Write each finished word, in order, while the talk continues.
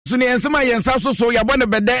so ne ensema yensa so ya bone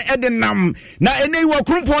bede edenam na ene wo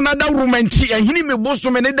krompo na da romanti ehini me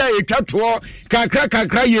boso me ne da etwato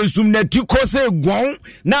kakra yesum na ti ko se gwon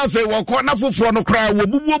na afi wo ko na foforo no kra wo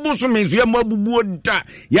bubuo boso me so ya ma bubuo da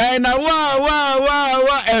ya na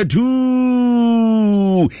wa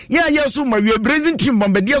etu ya yesu ma we brazil team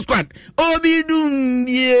bombardier squad obi dum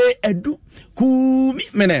ye edu kumi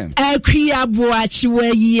mene Kasiebo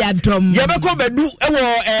achiwe adom yabeko bedu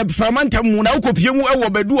ewo famanta mu na ukopie mu ewo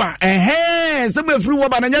bedu a se me free wo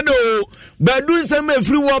ba na nyado bedu se me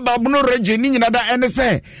free wo ba no region ni nyina da ene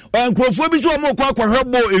se nkrofo bi so mo kwa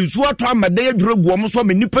hwebo ensu ato amade aduragu mo so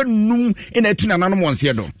me nipa num ina atina nanom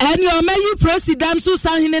wonse do eni o mayi president so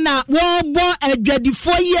sanhene na wo bo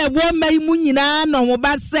adwadifo ye wo mayi mu nyina no wo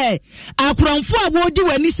ba se akronfo a wo di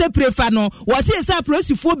wani se prefa no wo se se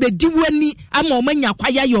prosifo be di wani ama omanya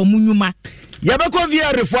kwaya ya omunyuma yabeko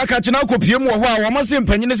via refo akachi na kopie mu ho a wo mase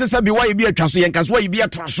mpanyine sesa bi waye bi atwaso yenkaso waye bi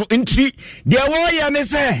atraso ntri de wo ye ne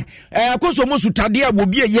se akoso mo sutade a wo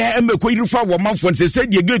bi ye emeko irifa wo manfo sese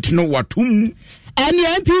de gate no watum eni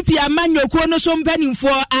MPP amanyoko no so mpanimfo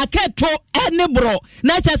aketo ene bro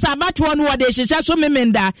na chesa abato no wode hyehyɛ so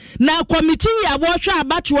memenda na committee ya wo hwɛ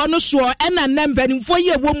abato no so ena na mpanimfo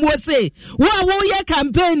ye wo muose wo a wo ye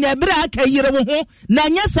campaign e bra aka yire wo ho na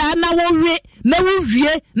nyesa na wo hwe na wo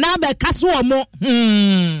hwie na be kase wo mo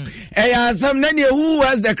eya sam na ne who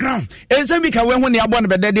has the crown ensem bi ka we ho ne abo no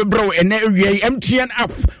bedede bro ene hwie MTN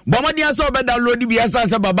app bomodi asa obe download bi asa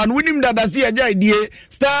se baba no winim dada se agya idie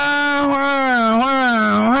star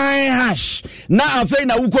why hash na afei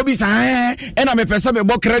na wuko sa ena me pesa me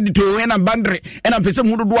bo credit o ena bandre ena pesa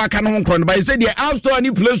mu dodo aka no nkron ba say the App Store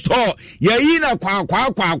ni Play Store ya yi na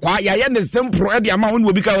kwa ya ne simple e de ama won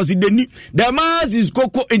obi ka wasi deni the mass is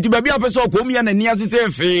koko enti ba bia pesa ko mi na ni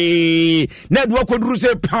asese fe na do akoduru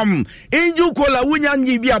se pam inju kola wunya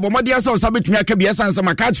nyi bia bomode asa osabetumi aka bia sansa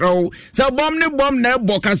maka kyerɛw se bom na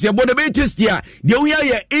bo Kasiebo na be testia de wuya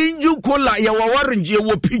ye inju kola ya wa orange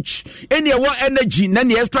wo peach eni wo energy na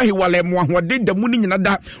ne extra he wale mo ahode da mu ni nyina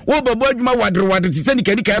da wo babo adwuma wadre ti sani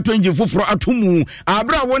kanika ya to engine foforo atomu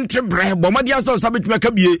abra won trebre bomade asa osabetumi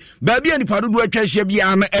aka bie ba bia ni padodo atwa hye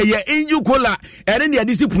bia na eye inju kola ene ne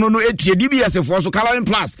ade sipuno no etie DBS for so coloring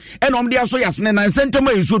plus ene omde aso yasne na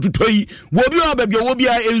sentema enso tutoi wo bi wa ba bia wo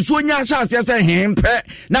bia enso nya hya ase ase hempe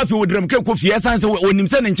na fe wodrem ke kofie sanse onim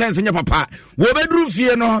se ne nkyɛnse nya papa wo bedru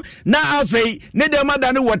fie no na afei ne de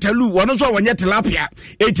mada ne waterloo wono so wonye tilapia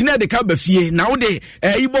etina de ka ba fie na wo de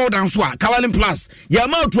ibo dan so a coloring plus ya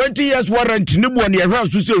ma 20 years warranty ne bo ne hwa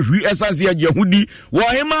so se hwi esase ya hudi wo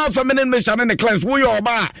hema feminine mixture ne class wo yo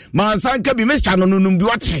ba ma sanka bi mixture no num bi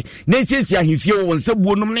wate ne siesie ahifie wo nsa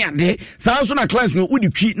buo num ne ade san so na class no udi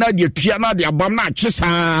twi na de tua na de abam na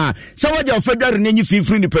kyesa se waja fedare ne nyi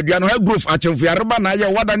fifiri ni padua no ha growth achemfo ya reba na ya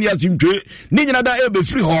wada ne asimtwe ni nyina da ebe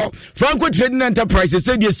free ho Franco Trading Enterprise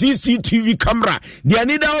say the CCTV camera the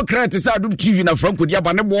anida o create say adum TV na Franco dia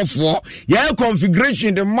ba ne bofo ya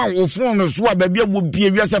configuration de ma wo phone no so ba bia wo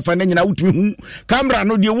bia wi ase fa ne nyina wutumi hu camera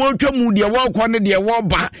no de wo twamu de wo kɔ ne de wo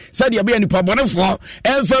ba say de bia nipa bonefo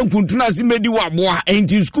enfa nkuntuna asimedi wo aboa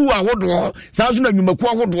enti school ahodo sa so na nwumaku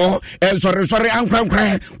ahodo sɔre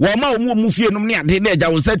ankrankran wo ma wo mu fie num ne ade na agya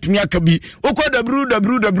wo sa tumi aka bi okɔ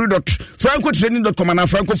www.francotrading.com and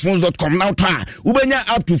francophones.com now ta ubenya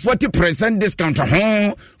up to 40% discount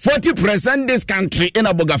 40% discount in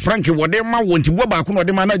aboga frankie wode ma wonti bo ba ko no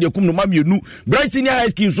de ma na de kum no ma mienu bright senior high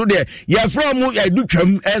school so there ya from ya du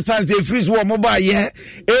twam essence freeze wo mo ba ye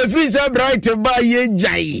freeze bright ba ye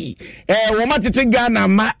jai wo ma tete Ghana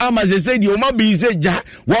ma ama se di wo ma bi se ja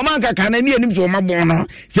wo ma nkaka na ni anim so wo ma bon no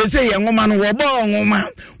se ye ngoma no wo ba ngoma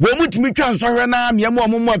wo mutumi twa nsɔhwe na me mo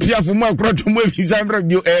mo apiafo mo akroto mo visa mbra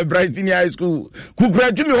bio bright senior high school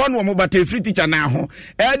kukura tumi ho no mo bata free teacher na ho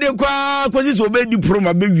de kwa kozi so be di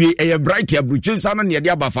promo be wie bright abruche sana ne de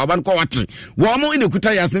abafa ban ko watre wo mo ine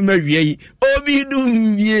kuta ya se ma wie yi obi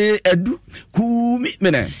dum wie edu kumi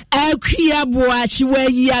mena Kasiebo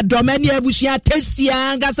achiwe adomani abusua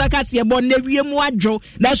testia ngasa Kasiebo ne wie mu adwo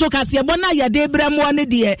na so Kasiebo na ya de bramo ne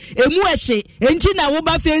de emu ehye enti na wo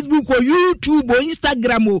ba Facebook o YouTube o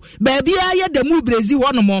Instagram o ba bia ye de mu brezi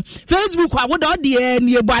ho no mo Facebook a wo de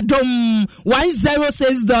ne ebadom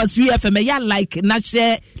 106.3 FM ya like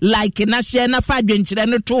na share na fa dwenkyere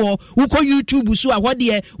no to wo ko YouTube so a wo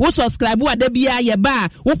de wo subscribe wa da bia ye ba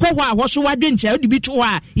wo ko ho a ho so wa dwenkyere de bi to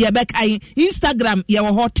a ye be kai Instagram ye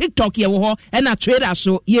wo ho TikTok ye wo ho na Twitter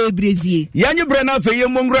so ye brezi ya nyi bre na fe ye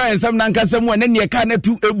mongro ensam na nkasam wa ne ne ka na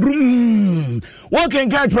tu ebrum wo ken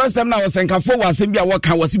ka trustem na wo senkafo wa asem bia wo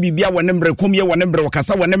ka wo se bibia wo ne mbre kom ye wo ne mbre wo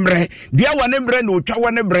kasa wo ne mbre bre dia wane bre no twa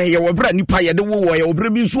wane bre ye wo bra nipa ye de wo ye wo bre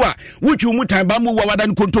bi so a wuchu mu tan ba mu wa wada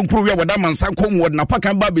kontonkro wi wada mansan kom wo na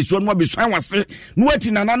pakan ba besuo no besuan wase no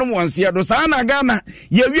ati nanano mo wanse do sa na Ghana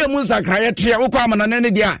ye wi mu nsakraye tre wo kwa amana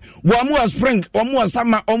ne dia wo mu spring wo mu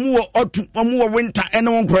sama wo mu otu wo mu winter ene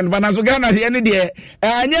won kro ne bana so Ghana de ne de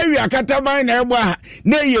anya wi akata ban na ebo a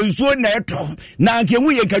na ye nsuo na eto na nke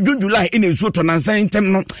hu ye ka July ene nsuo to nansan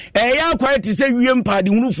tem no ya kwa ti se wi mpa de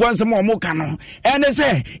hunufu ansem wo mu ka no ene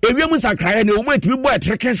se ewi mu nsakraye na wo matimi bo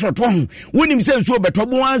treke shot wo wonim se nsuo beto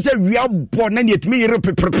bo anse wi abo na ne etimi yere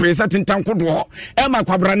pepepe satintan kodo e ma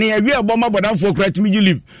kwabra ne wi abo ma bodanfo kra timi gi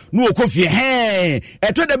live no okofie he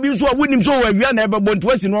eto da bi nso a wonim so wa wi na ebebo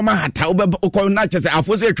nto asi no ma hata wo na chese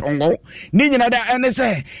afose twongo ni nyina da ene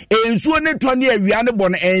se ensuo ne to ne awia ne bo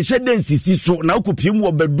no enhye den sisi so na okopie mu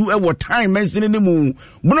obedu e wo time mensene ne mu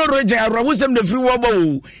buno roje arawusem de free wo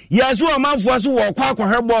bo yaso amanfo aso wo kwa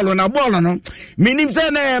akwa ball na ball no minim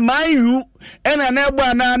se na mayu ena na ebo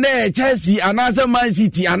ana na Chelsea anase Man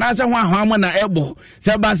City anase hwahwa na ebo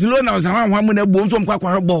se Barcelona o se hwahwa na ebo nso mkwa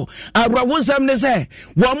kwa ball arawusem ne se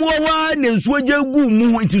wo mo wa ne nsuo jegu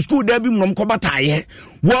mu nti school da bi mu no kobataye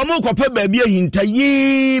wo mo kope ba bi ahinta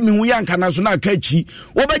yi mi hu yanka na so na akachi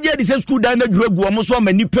wo ba je di se school da na dwegu wo mo so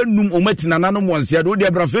ma nipa num o matina na no monse do de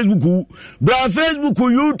bra Facebook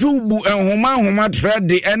YouTube homa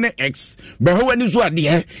thread ene X be ho ani so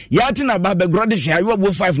ade ya tina ba be grode hia yo bo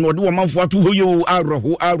 5 no de wo manfo ato ho yo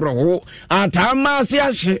awroho atama se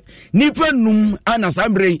ahye nipa num ana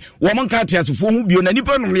sambre wo man ka tiasefo hu bio na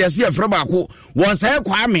nipa num yase afra ba ko wo sai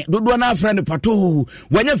kwa me dodo na afra ne pato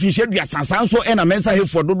wanya fihye dua sansan so ena mensa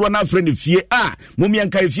for dodo na afra ne fie a momian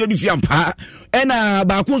ka fie di fie ampa ena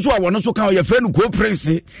ba ko so a wono so ka ye fra ne ko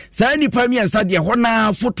prince sai nipa mi ansa de ho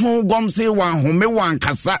na foto gomse wa home wa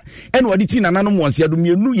nkasa ena wadi ti nananom wonse ado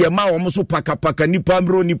mienu ye ma wo mo so paka nipa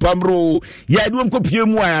mro ya duom ko pie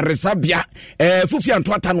mu a resabia fufi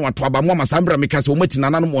anto ata no ato aba mo masambra mekase wo mati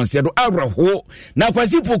nananom wonse ado awraho na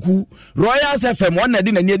kwasi poku Royal FM wona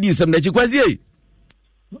di na ni adi nsem na chi kwasi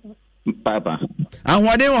papa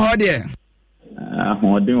ahode wo hode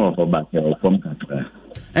ahode wo for back from katra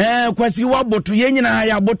kwasi wa botu yenyina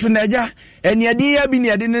ya botu na eja eni adi ya bi ni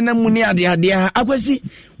adi ne mu ni ade akwasi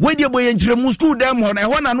wedi boye nkyere mu school dem ho na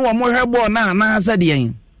ho na no wo hwe ball na asa de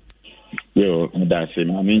yen yo ndase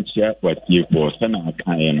ma menchia kwatie ko sana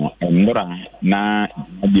kan no emra na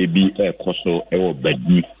ade bi ekoso ewo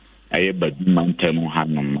badi aye badi mantam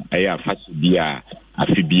hanom aye afase bia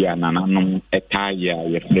afibia nananom etaya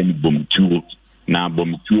ye friend bomtuo na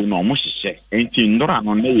bomtuo no mo hye enti ndora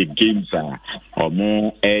no na ye games a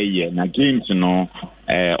omo na games no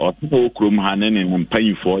oto krom ha ne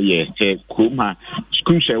mpayifo ye se krom ha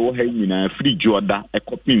school she wo ha nyina free joda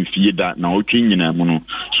ekopin fie da na otwe nyina mu no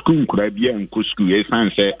school kura bia nko school e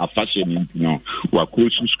san se afashe no wa ko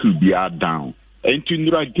school bia down enti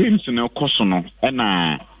ndora games no koso no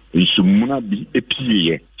na nsumuna bi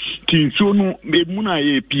epie tinso no emuna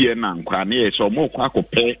ye epie na nkra na ye so mo kwa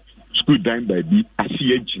akopɛ school down baby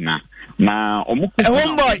asi agina na omuko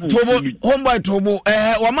homeboy tobo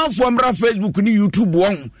wamanfo amra Facebook ni YouTube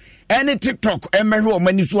won any TikTok emehwe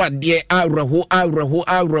omani so ade awraho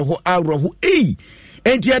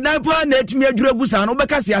enti adapa na etimi adwura gusa no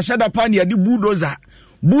beka se ahada pa na yade bulldozer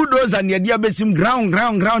na yade abesim ground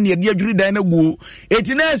na yade adwuri dan na guo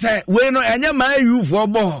enti na se we no enya ma you for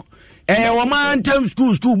ball woman time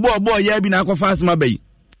school ball ya bi na akọ fast ma bai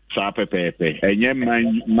sa pepepe enye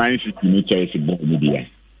man city ni Chelsea ball media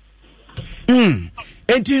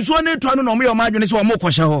enti so ne to no no mo adwene se wo mo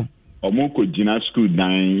kwhye ho omoko gina school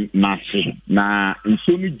dan nase na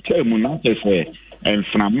nso mi temu na se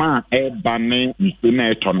enframa bane nso na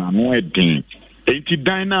eto na no edin enti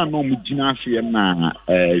dan na no mo gina se na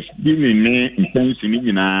spini ne intensi ni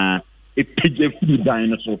nyina epege fu dan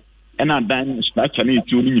no so ena dan structure na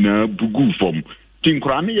eti oni nyina bugu form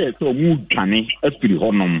tinkra ne ye so mu dwane afiri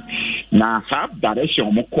honom na sa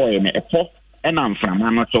direction mo koe ne epo ena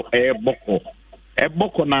mframa no so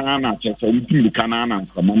eboko na chese mtimi kana na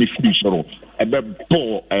mframa ni free shoro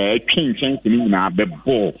ebebo twenchen ni na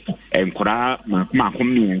bebo enkra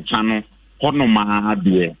makom ni ncha no honoma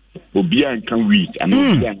de obi anka wheat and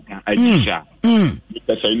obi anka ajisha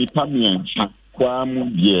pesa ni pamiencha kwa mu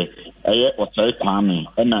de eye otai kwame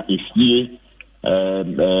ena efie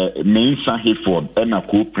mensa Hayford ena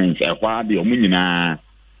co prince ehwa de omunyina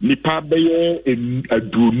nipa beye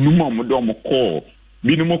adunum omodo omko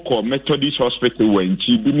binum ko Methodist hospital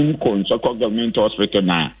wanchi binum ko nsoko government hospital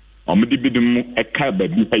na omudi bidum eka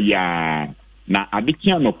babi ya na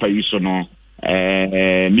adekia no payiso no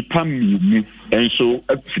nipa mi enso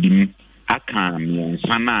afirim aka mi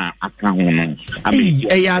nsana aka ho no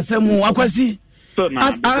ya asemu akwasi So now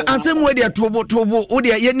asem we dey tobo wo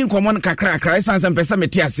dey ye ni nkomo kakra esanse mpesa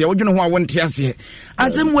meti ase wo dwene ho a wo nte ase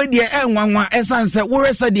asem we dey enwanwa esanse wo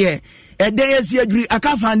resa dey eden yesi adwiri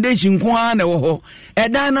aka foundation ko a na wo ho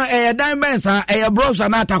edan no edan bensa blocks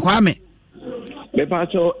na atakwa me me pa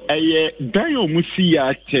so dan o musi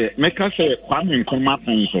ya che meka se kwame nkoma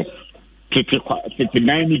penso tete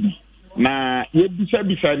dan ni na ye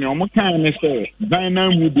bisa ni omo kan ne se dan na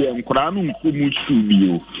mu de nkura no nkomu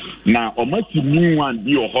studio na omati ni wan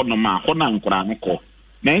bi oho no ma ho na nkura no ko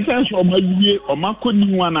na nsenso omawie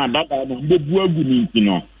omakoni wan na dada no bebu agu ni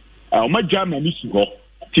ntino omaja ma ni si ho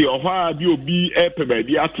ti oho a bi obi peba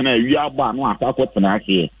bi atena wi agba no akakọ tena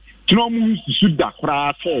ase tino mu su da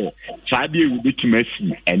kra se sabe e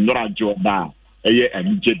bitimasi enora joda eye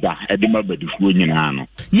amjeda edema badufuo nyina no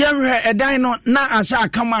yemre edan no na asha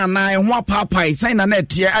kama na ho papai sai na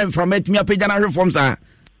netie I'm from it me apagya na reforms a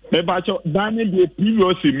me ba cho dani de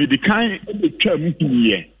previous medican e twa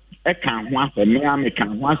mutiye e kan ho afa me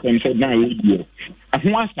amekan ho asem se na radio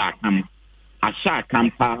ho asa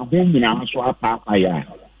kam pa ho nyina so apa ya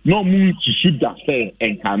no mu tsuda se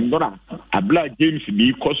enkandora abla James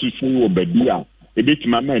bi kosu wo badia e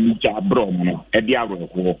betima ma ni ja bro no e de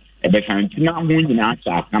awerho e be santina ho nyina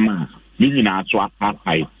asa kama ni nyina so apa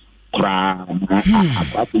kra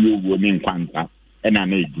akwapo wo ni nkwanta e na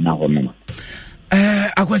na egina ho no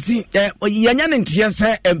akwasi yanya ne ntia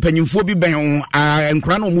se empanyimfo bi ben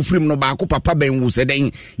enkura no mu firim no ba ko papa ben wu se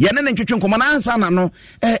den yene ne ntwetwe nkomo na ansa na no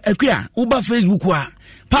akua uba Facebook a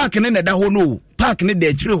park ne na da ho no park ne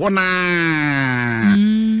da chire ho na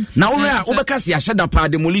wo a ubeka se aheda pa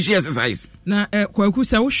demolition exercise na kwaku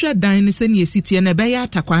se wo hwe dan ne se ne esitie na be ya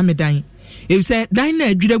atakwa me dan e se dan na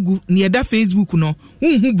adwiragu ne da Facebook no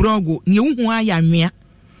unhu blog ne unhu ayanwea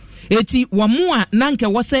eti wamu a nanke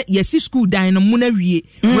wose yesi school dan no mu na wie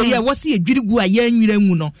we ye wose edwirigu a ya nwira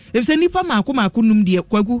nwu no efse nipa maako num de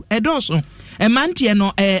kwagu edoso emantie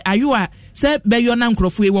no ayo a se beyo na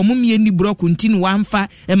nkrofo e wamu mie ni broku ntinu wamfa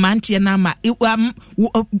emantie na ma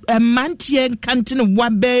emantie kantine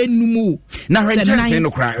wabe numu na renchance no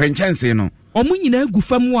kra renchance no omu nyina agu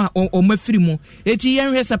fam a omafiri mu eti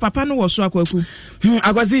yenhwe se papa no wo so akwaku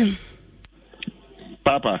agwazi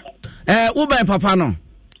papa wo ben papa no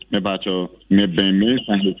me bacho me ben me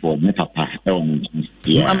san for me papa e o me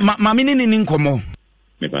mami ni nkomo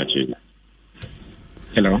me bacho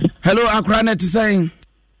hello akra net saying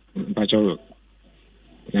bacho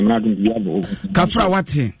yamna dum biabo kafra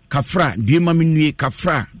wate kafra die mami nue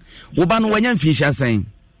kafra wo ba no wanya mfiehia saying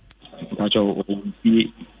bacho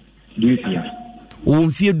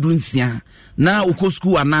mfie dunsia na uko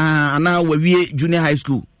school ana wawie junior high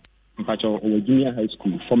school bacho junior high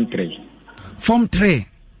school form 3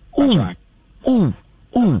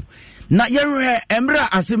 na yere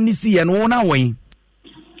emra asem ni si ye no na wen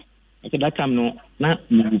okay that time no na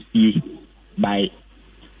see by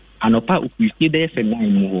anopa ukwisi there for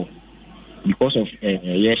 9 mo because of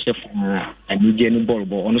yes chef and you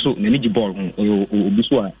ball on so na ni ball obi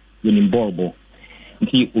so a you ball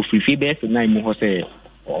nti ofifi there for 9 mo say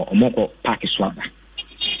omoko park swaba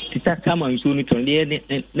tita kama nso ni ton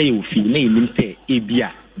na you fi na you say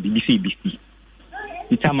ebia BBC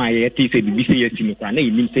itama ye ti se BBC yesi no kwa na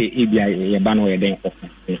yim se ebia ye ba no ye den ko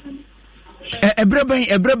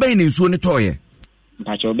ebreban ni nsuo ni toye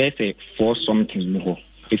mpacho be se for something no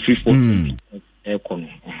free for kono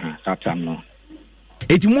satam no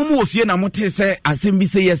eti mumu ofie na mote se asem bi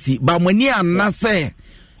se yesi ba mani anna se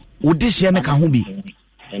wodehye ne ka ho bi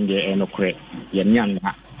ende eno kre ye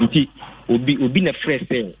nyanda nti obi na fresh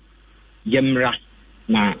se yemra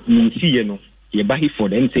na nsiye no ye ba for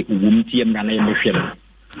them say wumti yemra na yemhwe no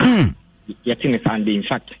yatin Sunday in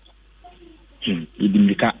fact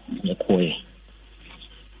idimika yakoye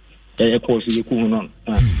course you could not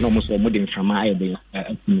no most modern from my day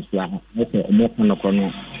more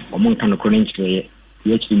chrono or more kind of chronically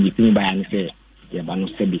you actually think by and say yeah but no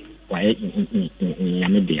sebi why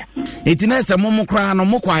in media it is a momo cry no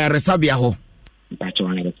more choir sabia ho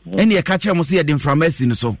any a catcher must see a inflammation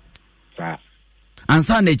in so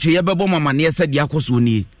ansa na che yebebo mama ne yesa dia koso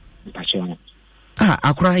ni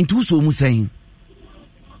akura into so mu saying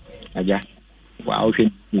aja wa o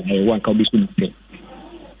hwe one ka bi so ni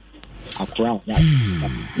akura ya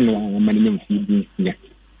no mani nem fi bi ya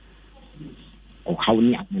o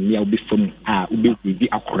hawni amani ya obi fam obi bi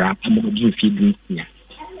akura amon bi fi bi ya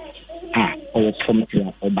o fam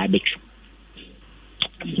tira o ba bechu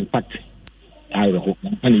in fact I hope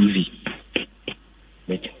an easy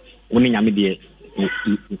but oni nyame de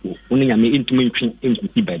oni nyame intumi ntwe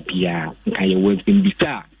ntwi ba bia nka ye wo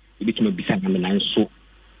bisa e bituma bisa na me nan so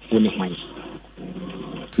oni hwan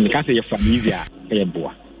ni ka se ye familia e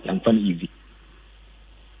boa yan fan easy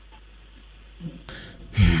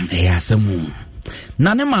Asamu.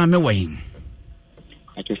 Nane maame wine.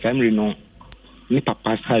 At your family no. Ni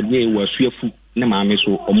papa side we was fearful. Ne maame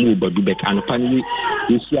so omu badu bet anopani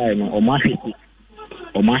isi ayi no omo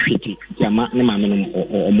ahweti jama ne maame no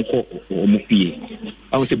omo fie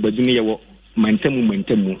awu se badu ne yewo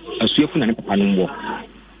mantamu asuafu na ne papa no wo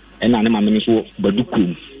ena ne maame no so badu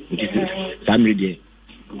kum nti family de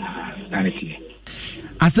anati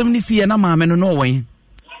asem ni si na maame no no wen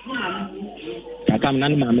takam na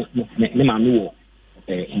ne maame wo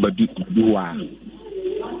badu wa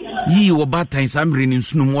yi wo batan samre ni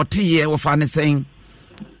sunu wote ye wo fa ne sen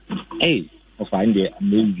wo fa inde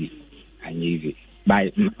amezi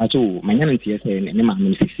by aso manyana ntie se ne ma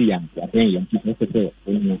no sisi ya apen ya ntie se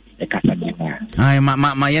onu e kasa de ai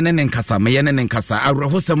ma yene ne nkasa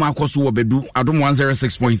awrehosem akoso wo bedu adom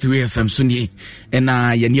 106.3 FM so ni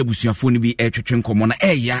na ye ne abusuafo ni bi etwetwe nkomo na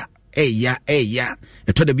eya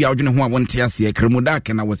eto de bia odwene ho a wonte ase e kremu da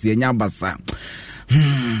ke na wo se nya abasa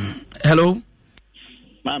hello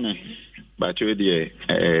mame bacho de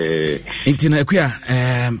intina akua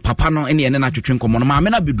papa no ene na twetwe nkomo no maame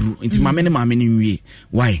na beduru inti maame ne nwie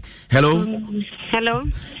why hello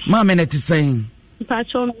maame ne tisen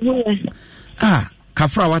bacho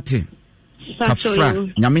kafra wate kafra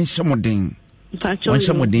nyame nhyemodin bacho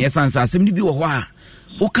nhyemodin esansa asem ni bi wo ho a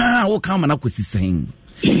woka ma na kosisen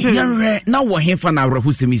yanre na wo hefa na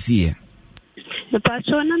awrahu semisi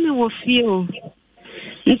bacho na me wo fie o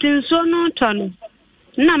ntinso no tano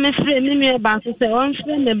na me frɛ me me ba so sɛ on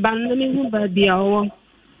frɛ me ban na me hu ba bia wo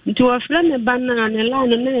nti wo frɛ me ban na ne la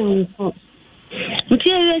no na enko nti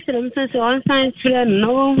e sɛ me sɛ on san frɛ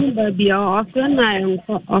no hu ba bia wo frɛ na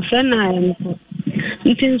enko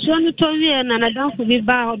nti nso no to wie na dan fu bi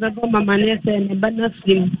ba ho be mama ne sɛ me ba na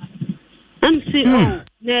fim am si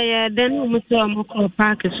ne ya den mo so mo ko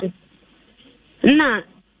park so na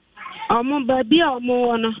omo ba bia omo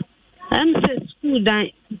wo no am se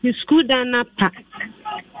school dan na pa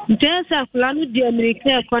Jesa fulano di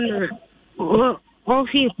America kona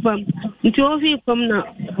ofi pam na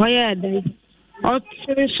hoya dai o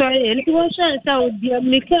sorry nti wo sha sa di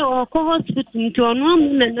America o ko hospital nti ono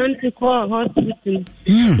amu na nanti ko hospital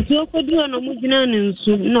nti o ko di ono mu gina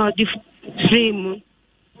nsu na di free mu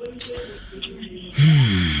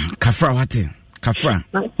kafra wate kafra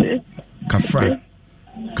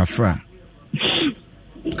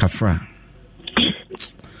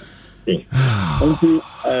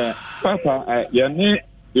Papa, yani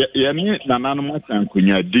nanano matan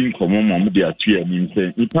kunya din komo mo de atu ani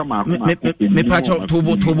nse nipa ma me pacho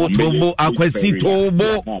tobo akwasi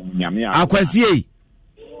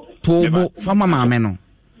tobo fama maame no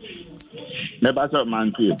me ba so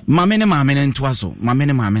manti maame ne ntoaso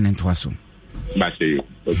ba se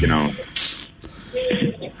okina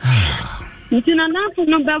ntina na ko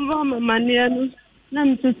no bebo mama ne no na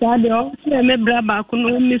mtisa de o se me braba ko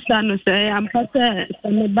no misa no se ampa se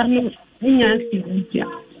me ba no nya sidia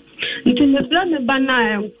nti me fla me ba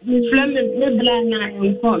na me fla me bla na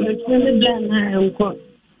ko me fla me bla na ko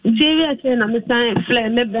nti e se na me san fla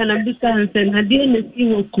me ba na bisa se na de ne si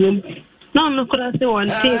wo krom no kora se won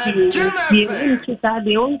te bi nti ta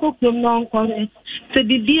de won ko krom no ko se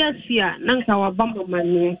di dia sia na nka wa ba mama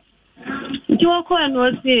ne nti wo ko no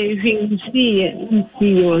se si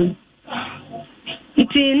yo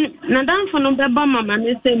iti na dan fo no beba mama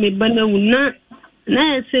ne se me bana wuna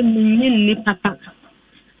na se ni papa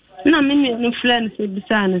na me no friend se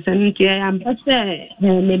bisa na se nti ya ampa se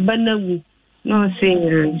me bana wu no se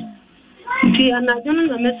ti ana jono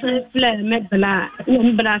na me se friend me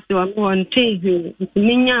bla se wa won tehi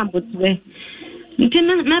ni nya botwe nti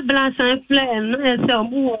na me bla se friend na se o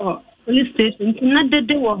mu police station nti na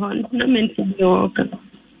dede wo ho na me nti bi wo ka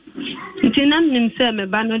nti na nim se me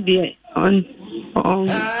bana de on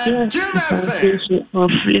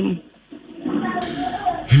film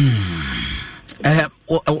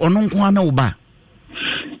ono nko na uba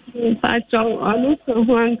pacho ono so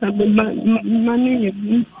hanka mani ye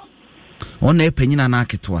ona epanyina na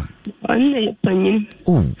aketwa ona epanyin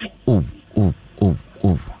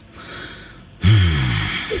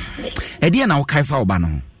edia na ukaifa uba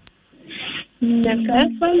no na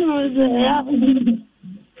kaifa no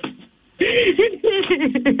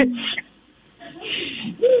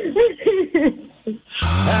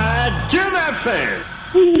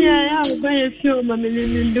ya ya ba fio mama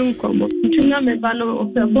ni ndunko mo tuna me bano o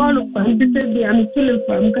pe bolo kwa ndite bi am tule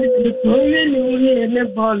kwa mkati ko ni ne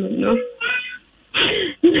bolo no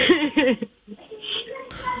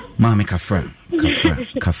mama kafra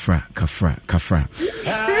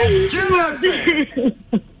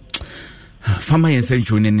fama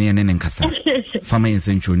yensenchu ne nkasa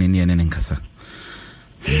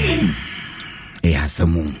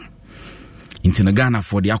asamu intino Ghana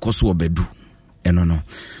for the akoso obedu eno no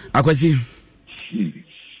Akwasi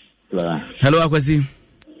hello Akwasi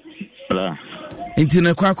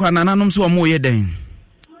intino kwa nananom so omo ye den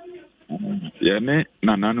yene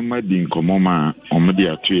nananom adi nkomoma omde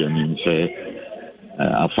atu yani se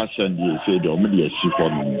afashion die se de omde asifo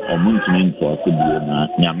no omuntini nko akobie na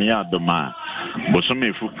nyame adoma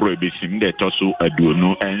bosome fu prohibition de toso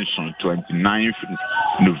aduonu enson 29th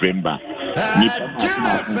November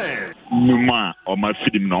numa oma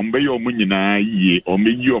film no mbe yo munyina yie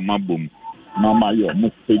omeyi omabom na ma yo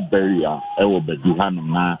mu burial ewo bedi hanu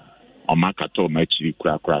na omakato machiri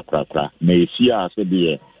kra na esi ase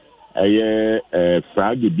de eye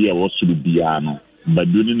frage bia wosuru bia no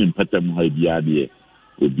baduni ni mpatam ha bia de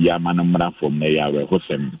obi amana mra from na ya we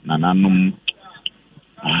hosem nananum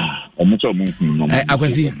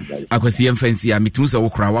Akwasi yemfansi ya mitu se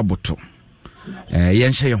wokra waboto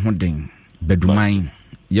yenhye ye ho den baduman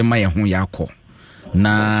yema ye ho yakọ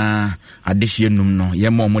na adehye num no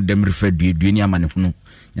yema omodem refa duani amane hunu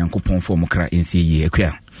yankopon fo mokra ensi yi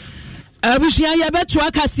akwa abushia ya beto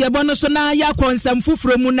Kasiebo no so na yakọ nsam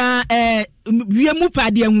fufuro mu na wiemu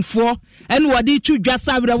pade ahufo ene wode twudwa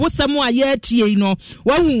sabre wosam a ye tie no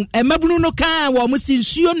wahu emabunu no kan wo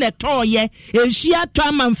musinsuo ne toye enhia to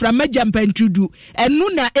amanfra majampantudu enu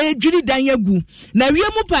na edwiri dan agu na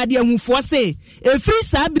wiemu pade ahufo se efri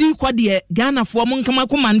sabri kwode Ghana fo mo nkama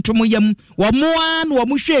koma ntom yam wo moa na wo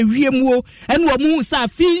hwe wiemu ene wo mu sa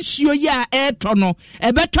finsuo ya eto no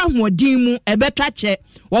ebeto hodin mu ebeto ache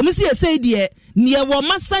wo musi ese die ne wo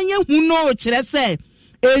masanye hu no kire se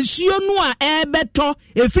ensuo no a ebeto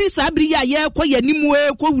efri sabri ya ye kwa yanimu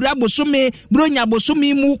kwa wura bosome bronya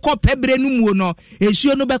bosome mu ko pebre no mu no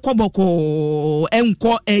ensuo no bekoboko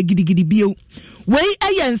enko gidigidi bio wei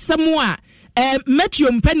ayensam a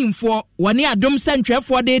Matthew mpanimfo wone adom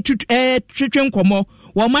santwefo de twetwe nkomo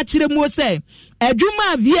wo makire mu se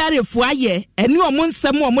adwuma viarefo aye ene omo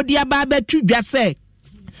nsam omo de aba betu dwase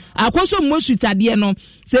akoso mosutade no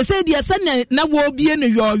sese de sene na wo bie no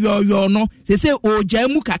yo no sese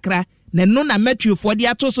ojamu kakra na no na Matthew for de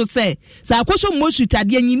atoso se akoso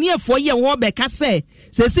mosutade nyiniefo ye wo beka se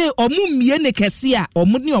sese omo mie ne kese a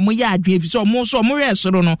omo ne omo ya adwe fi so omo re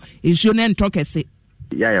soro no ensuo ne ntokese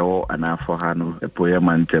ya yawo anafo ha no epoye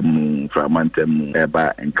mantem fragmantem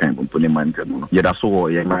eba enkan kompone mantem yeda so wo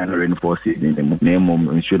ye man reinforce ni mu na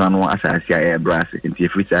emom nsuo no asase a brass nti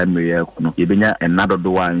free time ye no yebenya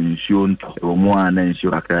enadodo wa nsuo nto omo ana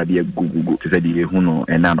nsuo akara de gugugu tse de ye hu no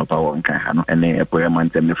enano pa wo nkan ha no ene epoye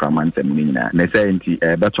mantem ni fragmantem ni nyina na say nti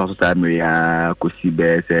beto so time ya kosi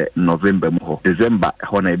be se November mu ho December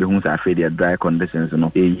ho na ebe hu sa afede dry conditions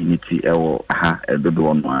no unity ewo ha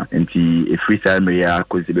dodo no nti free time ya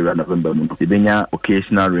Kasiebo November mu ibenya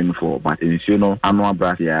occasional rainfall but ensuo no annual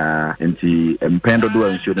brass ya nti mpendo do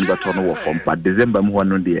ensuo no beto no wo from but December mu ho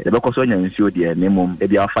no de bekoso nya ensuo de na mom e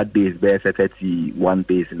dia alpha days be 31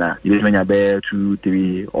 days na ibenya be 2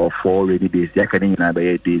 3 or 4 rainy days ya kan nyina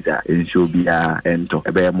be days a ensuo bia ento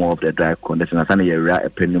e be more of the dry conditions na ya ra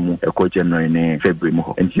epenimu e ko January ne February mu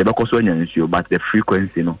ho nti bekoso nya ensuo but the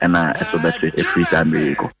frequency no na so better a free time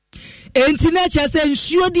we go entina chese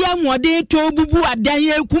nsuo di amode to bubu adan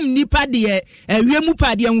ekum nipa de wiemu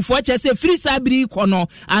pade ahufo chese free sabri kono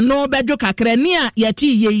ano bedwo kakra ne a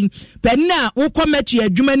yati yei penna wo komatu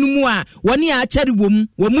adwuma no mu a woni a kyari wom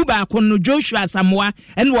ba kono Joshua Samoa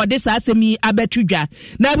ene wode sa asemi abetudwa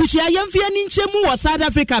na abushia yemfia ni nchemu wo South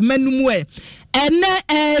Africa manumu ene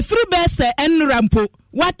free bese enrampo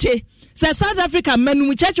wate se South Africa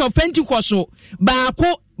manumu Church of Pentecost ba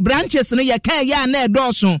ko branches ne yekan ya na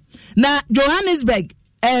edoso na Johannesburg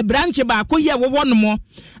branch ba ko ye wo no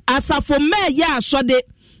asafo me ya asode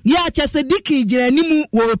ya Chese Deacon jinanimu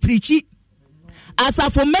wo preachi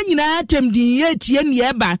asafo me nyina temdin ye tie ne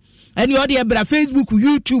eba eni ode ebra Facebook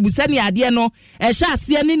YouTube sani ade no ehya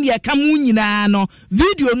ase ne ne kamu nyina no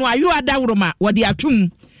video no ayo adawroma wode atum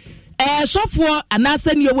sofo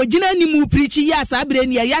anase ne wogina nimu preachi ya sabre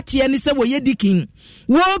ne ya tie ne se wo ye Deacon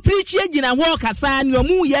wo preachi agina ho kasa ne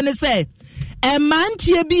omu ye ne se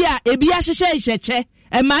emantie bia ebi ahyehye ihyeche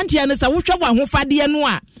emantie ne se wohwe wa hofade no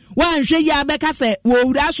a wanhwe ya beka se wo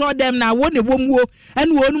wura so dem na wo ne womuo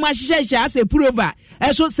ene wo num ahyehye ase prova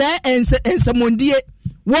eso se ensemondie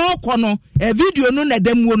wo kono video no na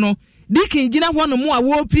demwo no Deacon gina ho no mu a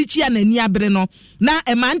wo preachi anani abre no na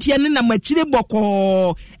emantie ne na machire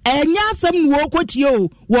boko enya asem no wo kotie o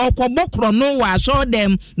wo kobokro no wa so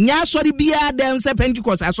dem nya sori bia dem se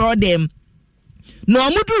Pentecost aso dem no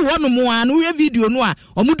omudu ho no mu a no we video no a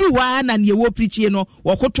omudu ho na ne wo preachi no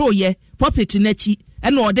wo koto ye puppet nachi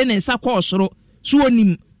ene ode ne nsa kwa osoro so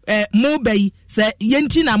onim moba yi se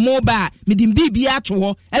yenti na moba midim bibi ato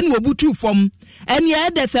ho ene obutu fom ene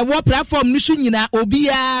e de se wo platform ni so nyina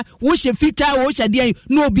obia wo hye fita wo hye de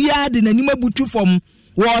na obia de nanim abutu fom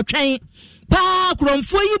wo twen pa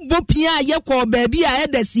kromfo yi bopia ye ko baabi a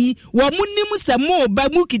edasi wo munim se moba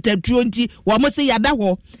mu kitatuo nti wo mo se yada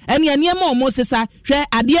ho ene ma mo sesa hwe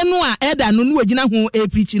ade no a eda no no wagina ho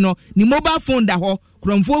preach no ni mobile phone da ho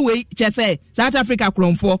kromfo we chese South Africa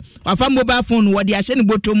kromfo wafa mobile phone wo de ahye ne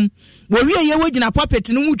botom wo wie ye wagina puppet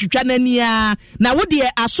no mu twitwa nania na wo de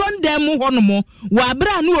asondem ho no mo wo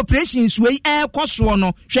abra no operations we koso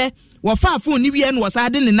no hwe wo fa phone ni wie no wo sa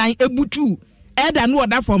de ne nan ebutu eda no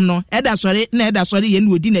oda from no eda sorry na eda sorry ye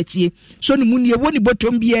no odi na chie so ni mu ne wo ni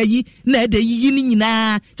botom bia yi na eda yi ni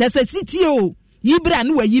nyina chese city o yibra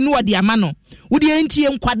no wayi no odi ama no wodi entie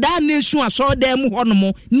nkwada na esu aso da mu ho no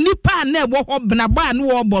mo nipa na ebo ho bna ba no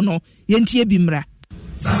wo bo no yentie bi mra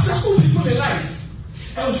successful people in life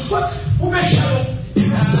and what we shall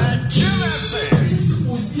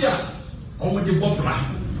principles here on the bobra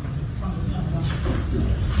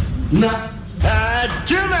na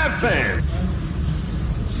Jim FM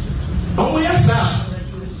oh yes sir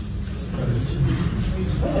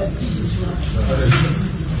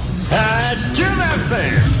Jim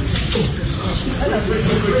FM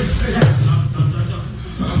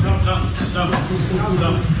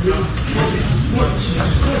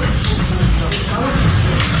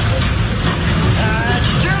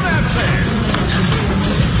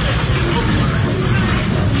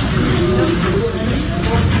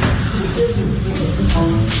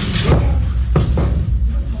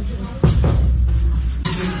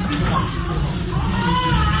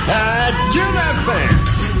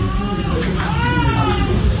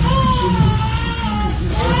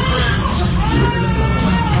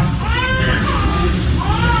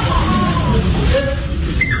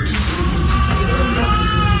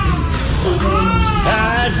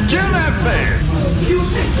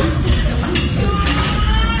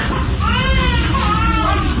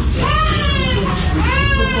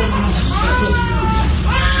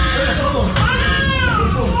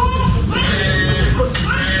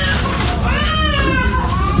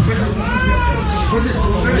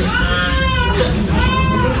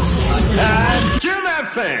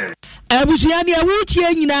abusia de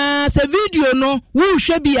wutie nyina se video no wo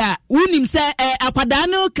hwe bia wonim se akwada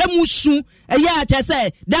no kamusu ya cha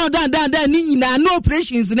se down ni nyina no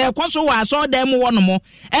operations na ekoso wa so dem wo no mo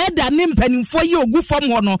eda ne mpanimfo ye ogu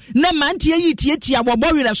fom ho no na mantie yi tietia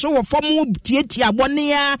bobowere so wo fom tietia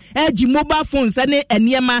bonea agi mobile phones ne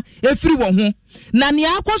eniema efiri wo ho na ne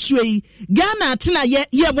akoso yi Ghana tena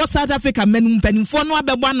ye bo South Africa mpanimfo no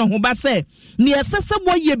abebo no ho ba se ne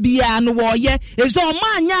esesebo ye bia no wo ye ezo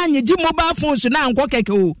ma anya gi mobile phones na anko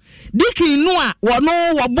keke o dikin no a wo no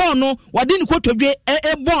wo bo no wo de ne kotodwe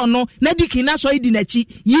bo no na dikin na so idi nachi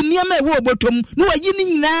yiniema ewo obotom no wayi ni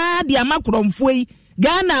nyina de amakromfo yi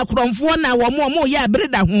Ghana kromfo na wo mo ye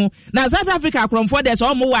abreda ho na South Africa kromfo de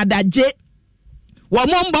so mo wadaje wo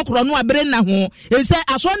mo mbokro no abere na ho ense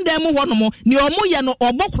asonde mu ho no mo ni omo ye no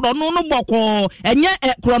obokro no no boko enye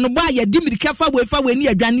kro no ba ye dimirika fa we ni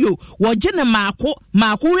adwane o wo je ne maako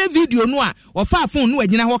we video no a wo fa phone no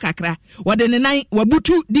agina ho kakra wo de ne nan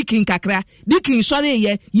wabutu dikin kakra dikin sore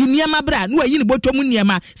ye yiniema bra no ayi ne botom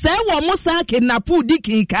niema se wo mo sa kenapu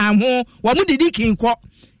dikin ka ho wo mo dikin kwo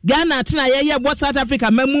Ghana tena ye bo South Africa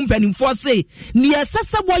mamu mpanimfo se ni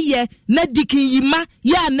esesebo ye na dikin yima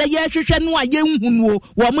ya na ye hwehwe no a ye nhunu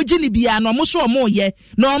wo mo gini bia no mo so mo ye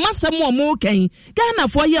na o masem mo kan Ghana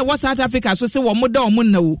fo ye wo South Africa so se wo mo da o mo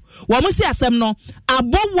na wo mo se asem no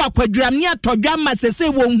abowo akwadwam ne atodwa masese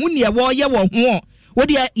wo nhunu ye wo ye wo ho wo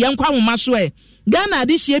de ye nkwa homa so Ghana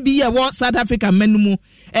de hye bi ye wo South Africa manumu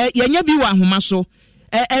ye nya bi wa homa so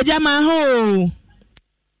ejama ho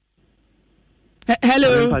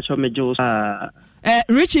hello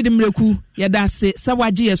Richard Mreku yadase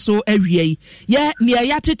sawaji yeso awie ye ne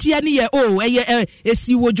yatetea ne ye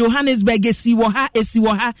esiwo Johannesburg esiwo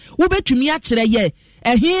ha wo betumi a kire ye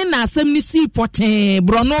ehin na asem ni si poten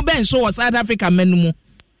brono ben so wo South Africa manumu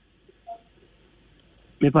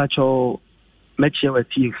me pacho meche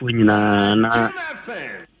wati fu nyina na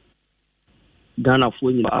Ghana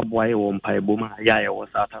fu nyina aboaye wo mpaebo ma ya wo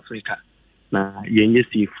South Africa na yenye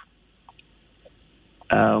sifu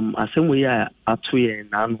asemu ya atuye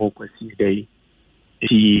na anho kwasi dai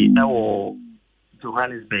ti ewo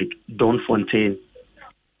Johannesburg Donfontein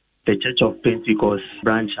the Church of Pentecost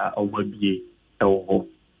branch of Obie ewo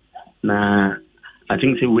na I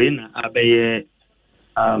think say when abeye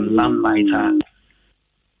lamplighter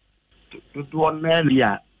do on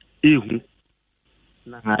melia ehu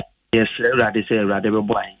na yes rather say rather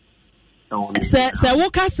boy se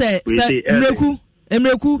woka se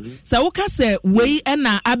mreku se woka se wei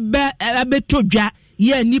na abetodwa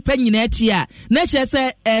ye nipa nyina achi a na che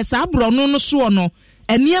se sa abro no so no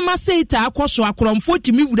eniema seita akoso akromfo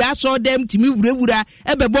timi wura aso dem timi wura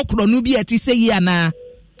ebebo kro no bi ati se yi ana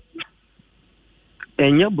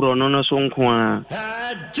enye bro no so nko a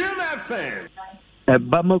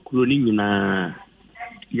eba makuro ni nyina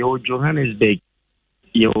yo Johannesburg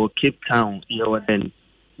yo Cape Town yo den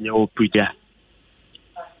yo Pretoria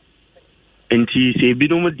enti se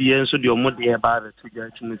ebinom die nso de omo de ba be to ja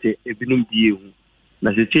chimu se ebinom die hu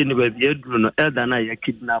na se ne ba bi aduro no elder na ya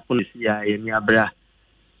kidnap no si ya ni abra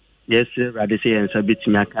yes rather say en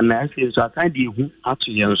sabitimi aka na se so aka de hu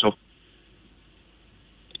ato ye nso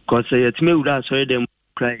cause yet me would have saw them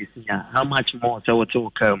cry how much more so what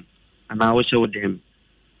will come and I will show them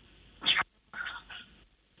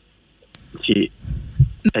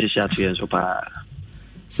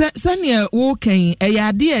Sanya woken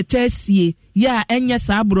ya de tesie ya enye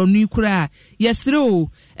sa abronu kura yesre o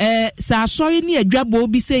sa asori ne adwabo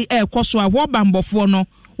bi sei ekoso a ho bambofo no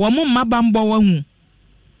wo mo mabambo wa hu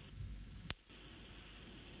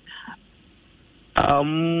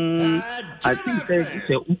I think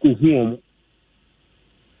say uko hu omo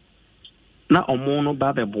na omo no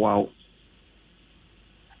ba beboa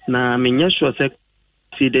na menye sure say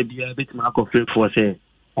see the bia bit ma ko free for say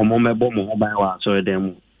omo mebo mo ho ban wa so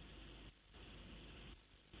dem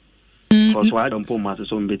because why don't put my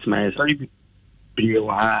so bit my sorry be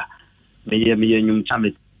wa me nyum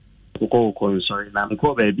chame ko sorry na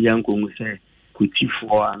mko ba bia nko say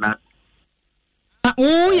kutifo ana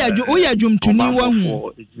ya jumtuni wa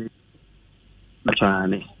hu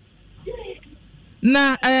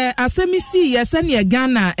na asemisi yesane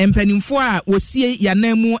Ghana empanimfo a wosie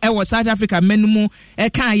yanamu e South Africa menumu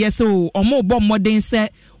kan yese o omo bo modern se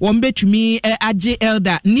wo mbetumi age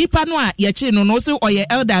elder nipa no a ye chi no no se oye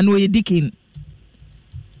elder no ye deacon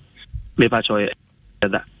me pa cho ye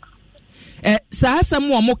elder sa asem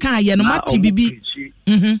wo mo kan ye no mati bibi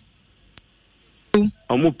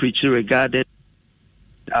omo preach regarding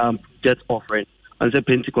death offering and the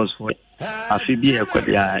Pentecost for afibi e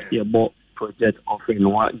kwada ye bo project offering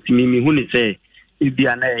wa timi hu ni say if be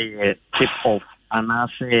an tip off and I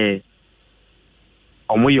say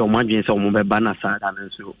omo yo madwen say omo be ba na sa da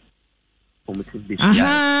nso omo tin be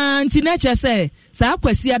aha ntinache say sa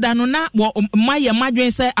akwasi ada no na maye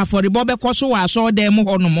madwen say aforibo be koso wa so dem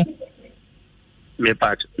ho no mo me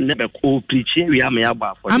part ne be ko preach we am ya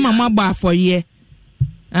ba for ama ma ba for ye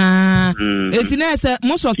etina say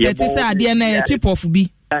mo suspect say ade na tip off bi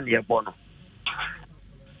na ye bo no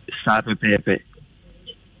sa pepe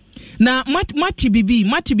na mati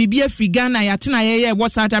bibi afi Ghana ya tena ye wo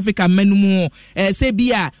South Africa manumu se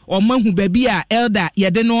bia o mahu ba bia elder ye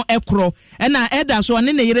de no ekro na elder so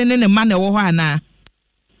ne yere ne ma na wo ho ana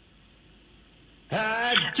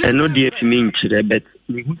no dey mean to but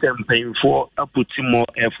we who them paying for putting more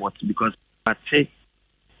effort because I say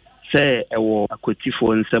e wo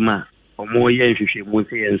akotifo nsema o mo ye hwehwe mo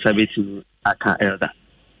se ye nsabeti aka elder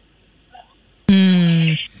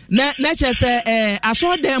na chese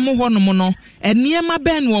aso dem ho no mo no eniema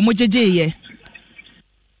ben wo mo jejeye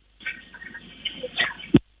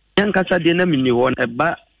yankasa de na mini ho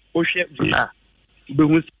eba o hwe na be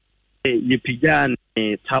hu ye pijan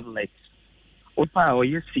tablet o pa o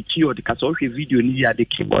ye secured ka so hwe video ni ya de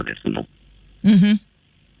keyboard no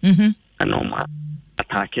anoma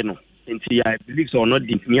attack no nti I believe so not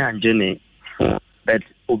the me anjene but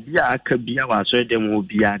obi aka bia wa so dem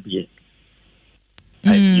obi ade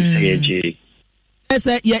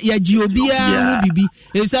ese ya jiobia hu bibi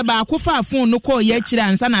ese ba akofa phone no call ya kire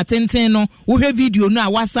ansa na tenten no wo hwe video no a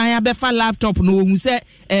wasan ya befa laptop no wo hu se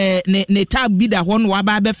ne tab bi da ho no wa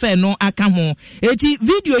ba befa no aka ho eti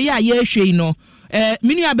video ya hwe no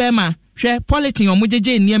minu abema hwe politin o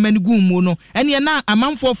mojeje niema no gumu no ene na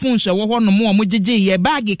amanfo phone hwe wo ho no mo mojeje ye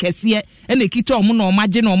bag kese ene kita o mo no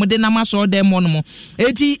maje no mo de na maso dem mo no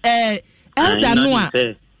eti elder no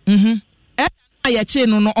a ya che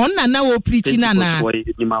no onna na wo preach na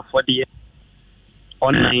ni ma fodi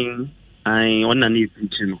online ai onna ni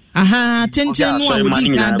preach no aha tenchen no a wodi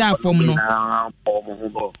kan da fom no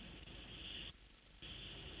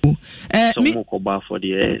mi ko ba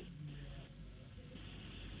fodi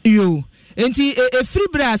yo enti free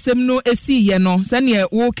bra asem no esi ye no sane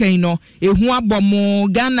wo kan no ehu abomo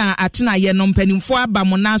Ghana atena ye no mpanimfo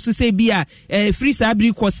abamo na so se bia free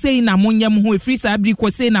sabri ko sei na monyam ho free sabri ko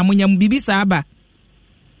sei na monyam bibi saba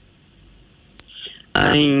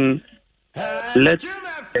let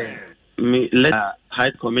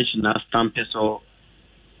High Commissioner stamp so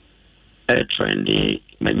trendy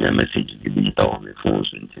many message be on my phone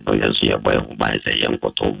so you see a boy who buys a young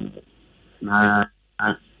bottle. Na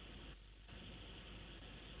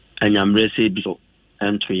and I'm ready so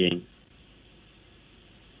entering.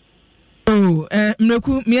 Oh,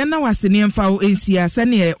 mreku miena wasene mfa o esia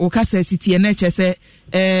sene o kasa sitie na chese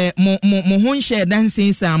mo honhye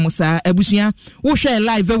dancing samusa abusua wo hwe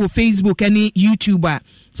live wo Facebook ani YouTube a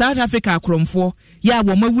South Africa kromfo ya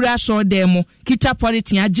wo mawura so dem kita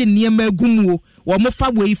polity age niema agumuo wo mo fa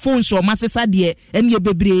wo phone so masesa de ene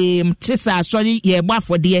bebre mtesa asori ye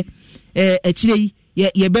gbafode akire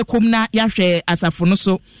ye bekom na ya hwe asafo no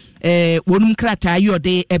so wonum krata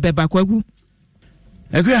ayode ebeba kwagu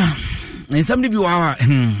ekwa nsɛm ne bi wa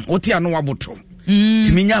wote ano waboto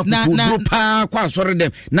timinya kokoro pa kwa asɔre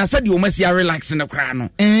dem na sɛ de o masi relax ne kra no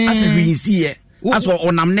asa hwinsiye aso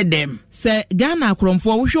onam ne dem sɛ Ghana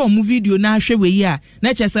akromfo wo hwɛ o video na ahwɛ we a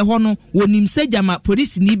na kyɛ sɛ hɔ no wonim sɛ jama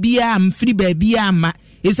police ni bia am free ba bia ama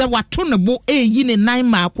ɛsɛ wato ne bo eyi ne nan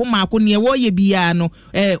maako ne wo ye bia no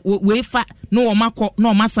we fa no o makɔ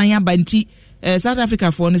no o masan aba nti South Africa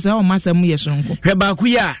for ne sɛ o masam yɛ sonko hwɛ ba ku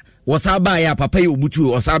ya wasaba ya papa ye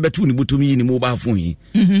obutu wasaba tu ne butum yi ne mobile phone yi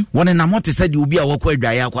wona na mote sɛ de obi a wakɔ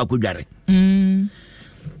adwaye akɔdware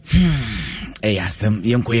asem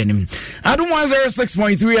yenkoye nim adum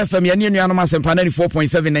 106.3 FM ya nienu anoma sempa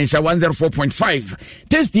 94.7 na 104.5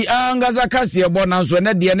 tasty angaza Kasiebo na so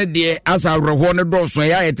na de asa awreho ne dɔso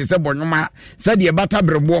ya yete sɛ bɔnwoma sɛ de bata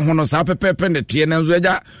brebo ho no sa pepepe ne tie na nso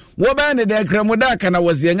agya wo ba ne de kramo da kana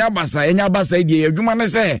wasi enya basa de adwuma ne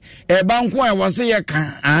sɛ ba nko a wase ye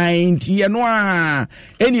ka antie no a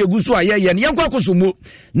eni eguso a ye ne yankwa kosomo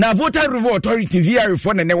na voter review authority VR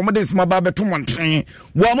for ne wo de sma ba beto monten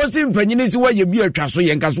wo mo sim panyini si ye bi atwa so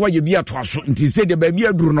ye nka so ye bi atwa so nti se de ba bi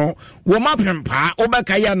aduru no wo mapempa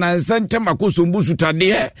obeka ya na nsentem akosombu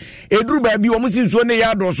sutade eduru ba bi wo musin so ne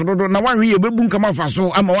ya do so dodo na wanhwe ye bebu nkama fa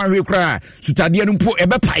so ama wanhwe kra sutade no mpo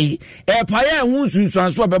ebepai epae hu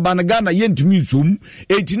sunsuan so beba na Ghana yentimi nsum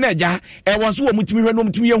eti na ja wo so wo mutimi hwe no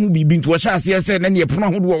mutimi ye hu bibi nto hya ase se na ne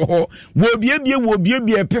pono ho do ho wo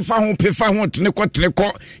biebie pefa ho tene ko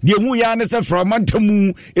de hu ya ne se from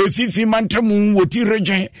mantamu efifi mantamu woti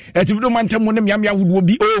region etivido mantamu ne miamia wodo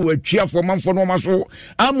bi atwa fo manfo no maso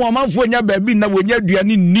amo manfo nya baabi na wonya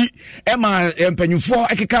aduane ni ema empanyufo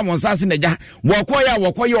ekeka mo nsase na ja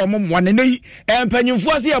wokoye ommo ne nei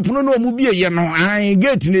empanyufo ase apono no mu bie ye no an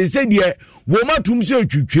gate ne se de wo matum se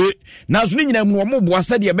atwitwe na so ne nyina mu wo boa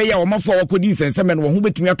se de be ya wo mafo wakodi nsenseme no wo ho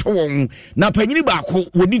betumi ato won na panyini baako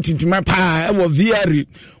wodi tintima pa e wo VR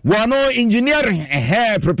wono engineering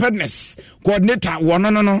preparedness coordinator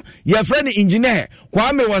wono no ye friend engineer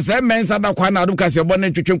Kwame was a mensa da kwa na adu Kasiebo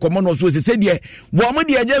ne twetwe nkomo no so se de bo mo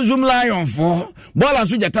de agya zoom lion fo bola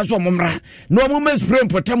so jata so momra no mo me spray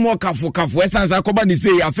potemo kafo esansa akoba ni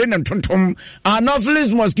sei afi ne tontom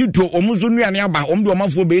anopheles mosquito omuzo nuane aba omde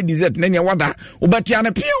omafo be desert na ne wada obatia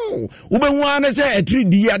ne piu ubehu ane se etri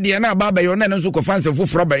di ade na baba yo na ne so ko fanse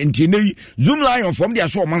foforo ba enti nei zoom lion fo de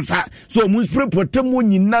aso omansa so mo spray potemo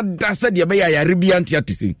nyina da se de be ya yare bia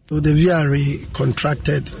ntiatisi. So the VRA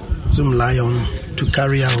contracted Zoom Lion to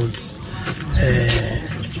carry out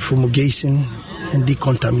fumigation and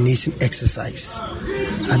decontamination exercise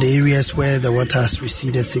at the areas where the water has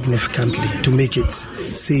receded significantly to make it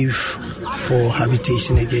safe for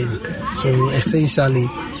habitation again. So essentially,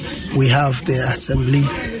 we have the assembly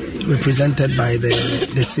represented by the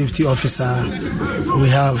safety officer. We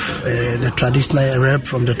have the traditional rep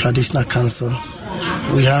from the traditional council.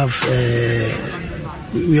 We have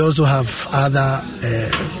we also have other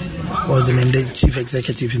was the name, the chief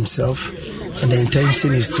executive himself, and the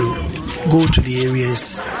intention is to go to the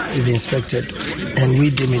areas we've inspected and we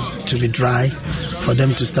deem it to be dry for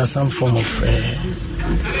them to start some form of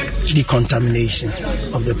decontamination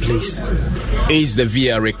of the place. Is the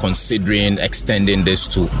VRA considering extending this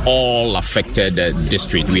to all affected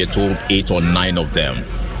districts? We are told 8 or 9 of them.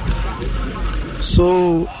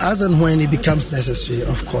 So as and when it becomes necessary,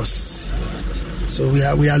 of course. So we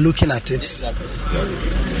are looking at it.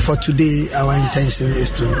 For today, our intention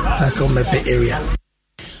is to tackle Mepe area.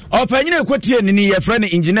 Opanyine kwatie ni ye friend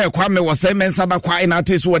engineer Kwame was mensa da kwa ina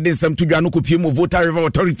ate so wode nsam tudwa no kopie mu voter river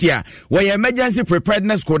authority a we emergency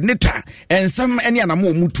preparedness coordinator ensam ene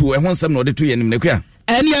anamo mutu ehon nsam na ode to yenim nekua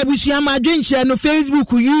ani abusia ma dwenche no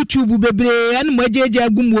Facebook YouTube bebre ani mojeje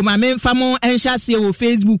agumwo ma memfa mo enhyase wo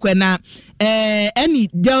Facebook na any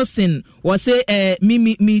Delson was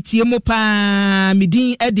mi tie mo pa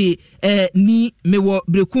midin ede ni mewo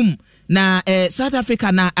brekum na South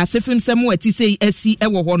Africa na asefim sɛm wati sei asi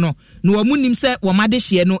ɛwɔ hɔ no na wɔn nim sɛ wɔn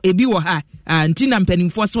adehyeɛ no ebi wɔ ha nti na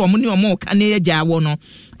mpanimfoɔ sɛ wɔn ne wɔn ka ne agya wɔ no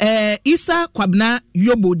Isa Kwabna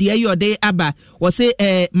Yobo deɛ yɔde aba wɔse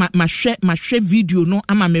mahwɛ video no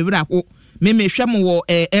ama mewura ho me hwɛ mo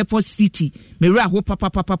wɔ Airport City mewura ho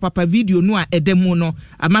papa video no a ɛdɛmu no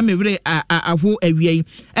ama mewure aho awie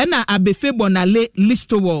ɛna abefe bonale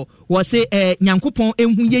listowo wɔse nyankopɔn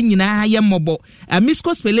ehu ye nyinaa yɛ mmɔbɔ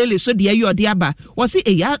Misko Spelele so deɛ yɔde aba wɔse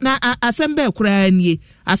eya na asɛmbe kura nie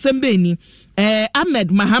asɛmbe ni Ahmed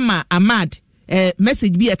Mahama Ahmad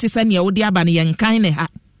message bi ɛte sɛ nea wode aba no yɛn kan ne ha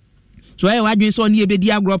so wadwen so ne ebedi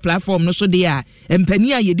agro platform no so de a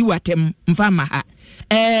mpani a yedi watem mfa ma ha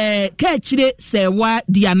ka chire se wa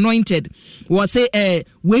the anointed was say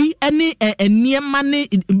we any niema ne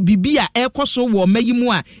bibia ekoso wo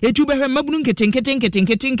mayimu a etu behwe mabunu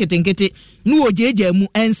nketenkete nu ojeje mu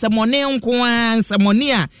ensemone nko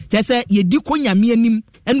ansemone a kyese yedi konyame anim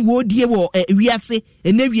en wo die wo wiase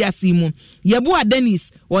ene wiase mu yebo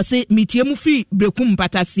Dennis was say mitiemu free brekum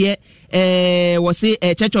patase was say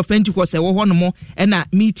Church of Pentecost wo ho no mo na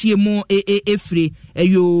mitiemu efre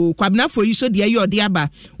yo kwabna for you so de ayo de aba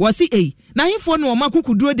was say na hifo no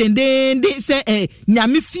makukuduro dendende se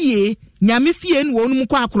nyame fie no wonu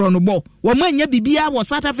kwa akro no bo wo manya bibia wo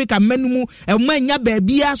South Africa manumu manya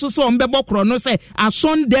baabia so so mbebo kro no se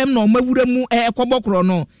ason dem no mawura mu ekobo kro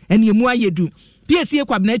no ene mu ayedu PSA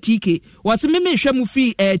Kwabna TK was meme hwɛ mu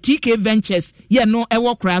fi TK Ventures ye no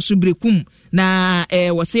ɛwɔ kra so brekum na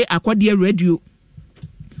was say akɔde radio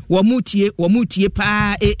wɔmutie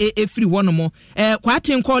pa free one mo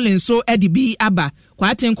kwaten calling so edibi aba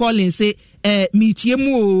kwaten calling say mitie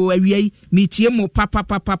mu awiai mitie mu papa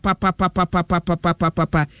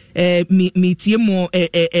mitie mu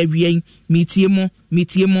awiai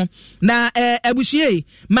mitie mu na abushie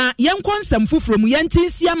ma yenkonsam fufuro mu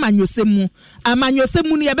yentinsi amanyosem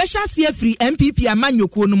mu no yebehya se free MPP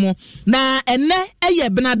amanyoko no mu na ene eye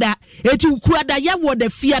benada eti ukuada ya wo de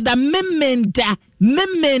fiada memenda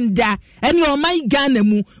ene o mai Ghana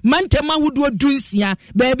mu mantema wodo dunsia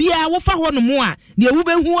baabia wo fa ho no mu a ne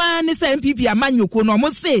ewubehu a ne se MPP amanyoko no mo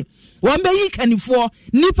se won beyi kanifo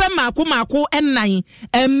nipa mako ennan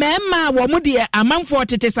emema wo mo de amanfo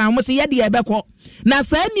tete san mo se ye de ebekọ na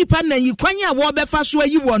sa nipa na yi kwan a wo befa so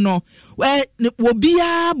ayi wo no wo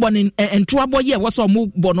bia bonin entoabo ye wo so mo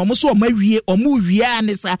bono mo so mawie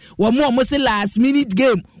ane sa wo se last minute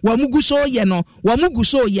game wo mo guso ye no wo mo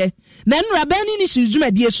guso ye na nura bani ni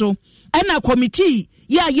suzumedie so na committee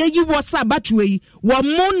ya yeyi wo sa batwe wo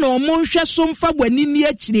mo no mo hwe so mfa bwani ni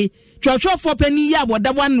akire twotwofo pani ya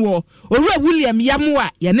boda wanwo owura William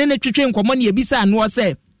Yamoa ye ne twetwe nkomo ne ebisa ano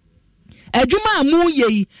se adwuma amu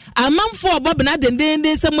yei amanfo obobna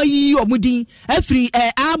dendende samayi omudin afiri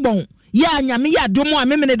abon ya nyame ya domo a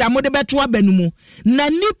memene da mode beto abanumu na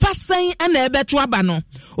nipa sen na ebeto aba no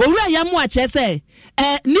owura Yamoa chese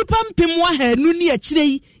nipa mpemwa hanu ni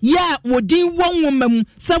akirei ya wodin wonwomam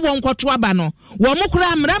se wonkoto aba no wo mokora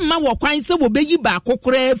amramma wo kwan se wo beyi ba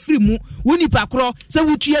kokora afiri mu wonipa kro se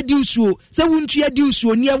wutua di usuo se wuntua di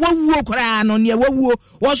usuo ne wawuo kora no ne wawuo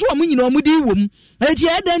wo so wo nyina omudi wom eti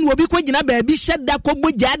eden wo bi kwagina ba bi hyeda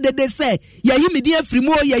kobogya dede se yayi medi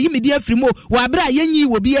afiri mu wa bra yenyi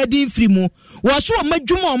wo bi adi afiri mu wo so wo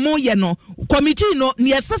madwuma omo ye no committee no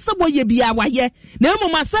ne esesebo ye bia waye na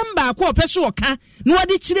emom asamba ko opeso oka na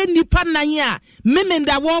wode kire nipa nan a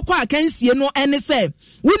memenda wo kwa akansie no ene se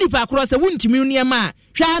wonipa kro se wuntimi niema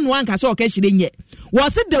hwa no anka se oka hire nye wo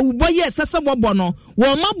se da uboye esesebo bo no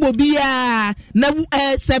wo mabo bia na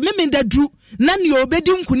se memenda dru na ne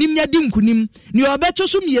obedi nkunim nya di nkunim ne obeto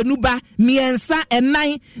so mienu ba miensa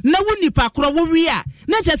enan na wonipa kro wo wi a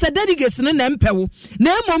na chese delegates ne na mpewo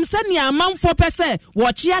na emom se ne amanfo pese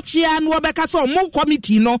wo chiachia no obeka so mo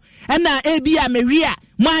committee no na ebi a mewi a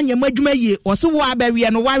manya madwuma ye ose wo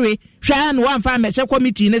abawie no ware hwa no amfa meche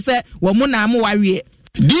committee ne se wo mo na mo ware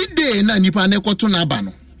day na nipa ne koto na aba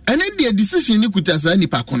no ene de decision ni kutasa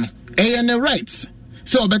nipa kono ne right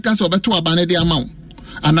se obeka se obeto aba ne de amawo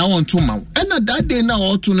ana won to mawo ena that day na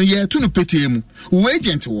oto no ye to no petemu wo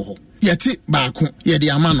agent wo ho ye ti baako ye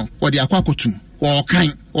de ama no wo de akwakotum wo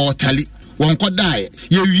kan wo tali won kodae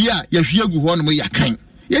ye wia ye hwiegu ho no ya kan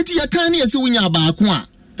ye ti ye kan ne ye se wunya baako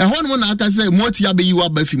a ho no na aka se moti abeyi wa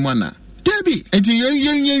ba fi mu ana debi enti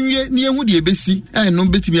ye ni ehu de ebesi no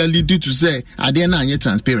betimi a lead to say ade na anye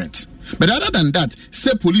transparent but other than that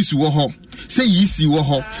say police wo ho say yisi wo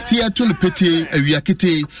ho say to no pete awia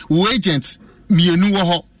kete wo agent mienu wo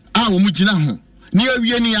ho a wo mu gina ho ni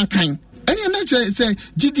awie ni akan ɛne na sɛ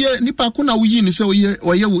gidie nipa ko na woyi no sɛ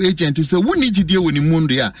ɔyɛ wo agent sɛ woni gidie wɔ ne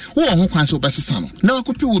mundu a wo ho kwan sɛ obɛsesa no na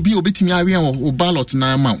akɔpɛ obi obetimi awe wo ballot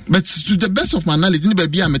na ama but to the best of my knowledge ne ba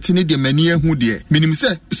bia mete ne de mani ahu de minim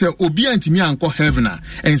sɛ obi antimi ankɔ heaven a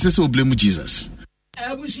ɛnsɛ sɛ oblame Jesus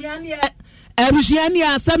Abusiani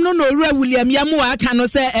asem no owura William Yamu aka no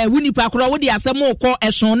se wunipa kro wo de asem ukọ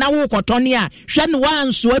eson na wo kotone a hwe ne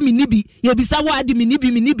wanso aminibi ye bisa wo ade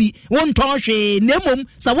minibi wo nton hwe nemom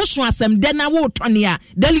sa wo so asem de na wo tone a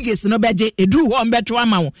delegates no beje edru ho mbeto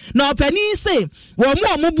ama wo na opani se wo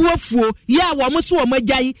mo buafuo ya wo mo so wo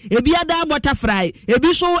magyan ebi ada butterfly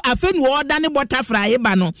ebi so afenu oda ne butterfly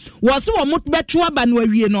ba no wo se wo mo beto aba no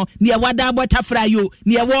awie no ne wada butterfly yo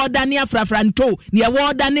ne wo oda ne afrafranto ne wo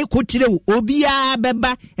oda ne kotire Obia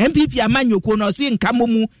beba MPP amanyoko no si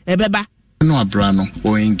nkamomu ebeba no abrano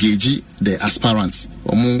or engage the aspirants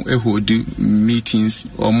omo hold meetings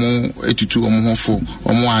omo etutu omo hofo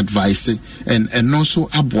omo advice and also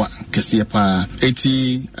abwa kese pa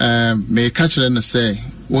eti me catch them say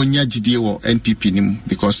onya gidie wo NPP nim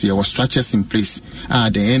because there was structures in place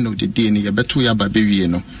at the end of the day ni yebeto ya babewie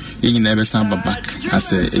no yin na be san back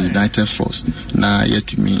as a united force na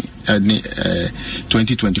yetimi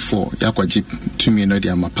 2024 yakwaji to me no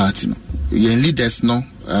dey my party no yen leaders no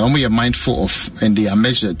we are mindful of and they are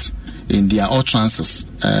measured in their utterances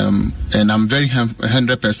and I'm very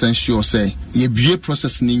 100% sure say ye be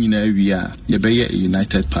process ni nyina wi a ye be a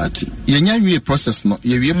united party ye nya wi process no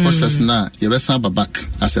ye wi process na ye be san back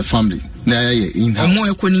as a family na ye in house omo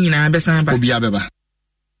ekoni nyina be san ba obi abeba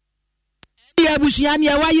ya busiani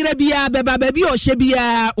ya wayire bia beba baby o hye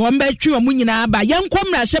bia wo mbetwe omu nyina ba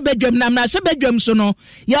yenkom na hye bedwam na hye bedwam so no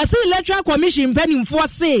ya se electoral commission panimfo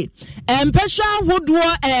se empesha hodo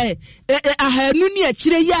ahanu ni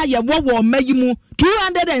akire ya ye wo mayimu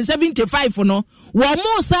 275 no wo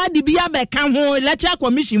mo sa de bia be ka ho electoral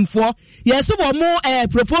commission fo ye se wo mo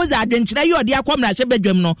propose adwenkyere ye ode akom na hye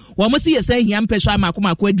bedwam no wo mo se ye san hia mpesha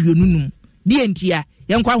makomako aduonunum die ntia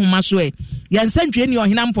yenkwa homa so yensantwe ni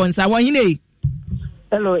ohina mponsa wo hine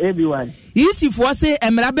hello everyone isi for say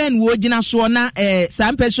emraben wo gina so na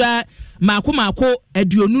sampeswa makomako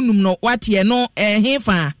aduonunum no watie no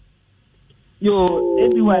hefa yo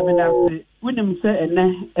everyone me da say winim say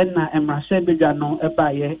ene na emrase bedwa no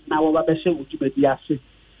ebaye na wo ba be hye wudumadi ase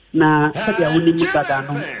na sadia wonim dada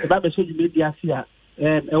no e ba be hye wudumadi ase a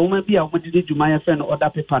woma bi a wo dide dwuma ya fe no order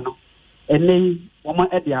paper no ene womo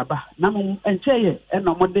ede aba na mo encheye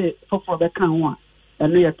eno mo de foforo be kan ho a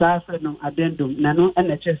eno yeta se no addendum na no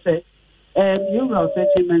ene che se you will say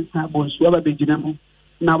chairman bonsu aba begina mu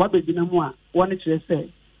na aba begina mu a woni che se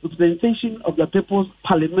representation of the people's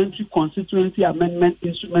parliamentary constituency amendment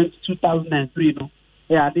instrument 2003 no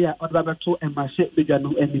ade a odaba to emase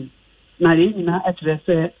begano enim na ye nyina e che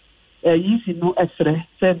se yisi no esre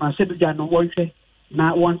se emase begano wonhwe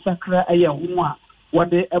na wonsakra eye ho a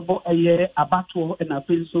wade ebo eye abato na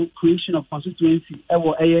penso creation of constituency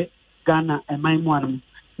ewo eye Ghana emaimu anum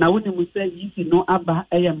na woni mu say yisi no aba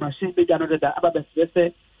eye mrahye be Ghana da aba be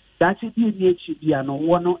se that is the echi bia no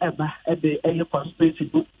wono eba ebe eye constituency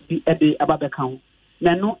bi ebe aba be kan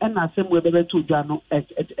na no na asem we be to dwa no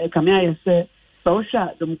kame aye se so sha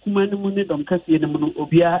dom kuma ne mu ne dom kase ne mu no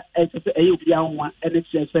obia ese eye obia ho ene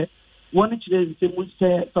kire se woni kire se mu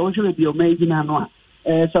se so hwe bi o mai gina no a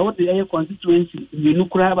so what the constituency you no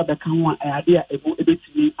kura ba ka ho ade a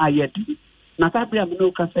ebetimi ayedi na tabia me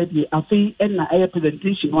no kasa bi afi na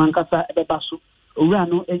presentation wan kasa ebeba so owura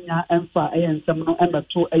no enya emfa ensem no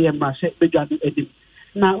embeto mrahye bedwa no edim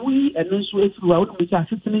na wi eno so efiwa wo mu cha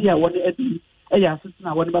asitini ya woni edim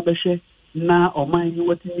asitina woni ba behwe na oman yi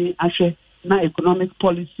wotini ahwe na economic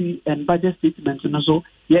policy and budget statement no so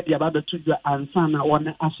ye dia ba beto dwa ansa na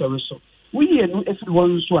woni asori so wi eno efiwa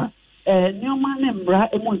won so a nyoma ne mbra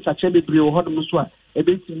emu nsache bebre wo hodom so a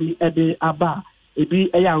ebetimi ede aba ebi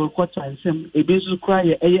eya agriculture nsem ebi so kra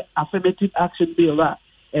ye affirmative action bill a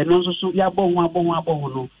eno so ya bo ho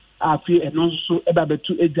no afi eno so eba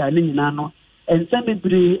betu edwa ne nyina no ensem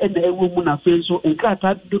bebre ena ewo mu na fe so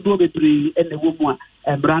nkrata dodo bebre ena ewo mu a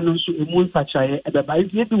mbra no so emu nsache ebeba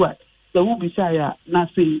ibi ediwa so wo bisa ya na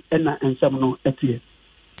fe ena ensem no etie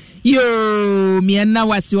yo miena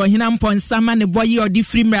wasi ohina mponsama ne boye odi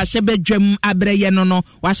free mrahye bedwam abreye no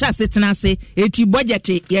wahya asetena se eti budget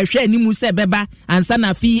ye hwe animu se beba ansa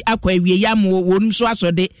na fi akwa awie yam wonum so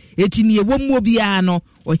asode eti ne ewom obia no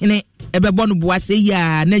ohine ebebo no boase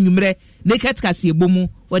ya na nwumre naked Kasiebo mu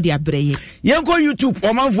wodi abreye yenko YouTube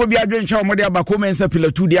omanfo bi adwenche omode aba comments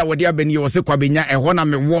pilatu dia wodi abani wo se kwabenya eho na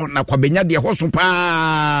mewo na kwabenya de ho so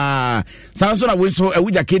pa sanso na we so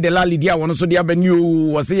ewuja ke de la lidia wono so de abani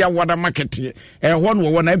o se ya wada market ho no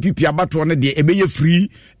wo na MPP abato no de ebeye free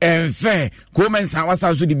fair komensa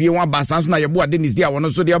wasa so de bi won ba sanso na ye bo Dennis dia wono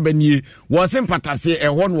so de abani wo se mpatase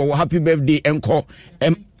ho no wo happy birthday enko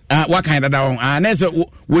what kind of down and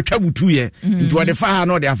we travel 2 years into the far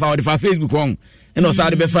no they for Facebook on and also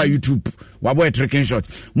the for YouTube wa boy tricking shot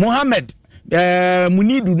Mohammed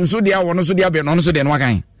Munidu so they are so they are no so they no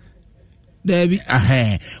kind Debbie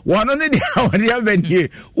one on the avenue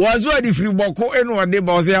was what the free boko and what they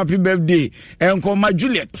boss happy birthday and call my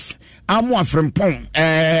Juliet I'm from Pong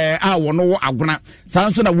I want no agona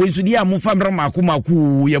Samson away to the amu from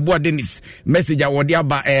Makumaku your boy Dennis message or the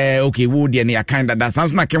aba okay wood and ya kind of that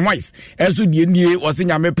sounds like wise as with the was in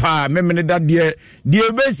Yamepa memory that dear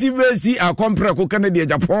besi a compra cookana de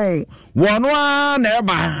Japan one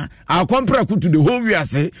ever a compra to the whole year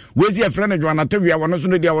say where's your friend Joanna one so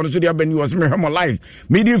the one so the ben was me home life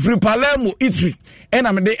midi free Palermo Italy and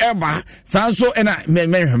I'm the eba Sanso and I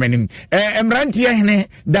me Emrantia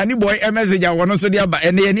Danny boy message I want so dia ba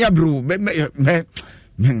ene abru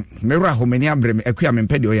me ra ho mani abre me akua me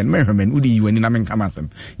pede o ye me hwemen udi yiwani na men kamasem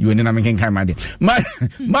yiwani na men kan ma de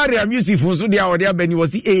Maria music so dia o dia bani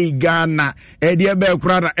was Ghana dia be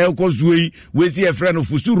kura na elkozui we see a friend of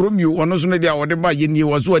Fusu Romeo ono so dia o de ba ye ni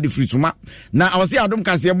was o de frisuma na I was adom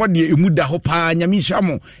Kasiebo de emu da ho pa nyami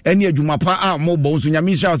hwamo ene adwuma pa a mo bo so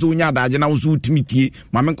nyami hwa so nya da age na so timitie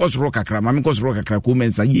ma men kosoro kakra ko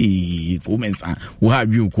mensa ye ko mensa wo ha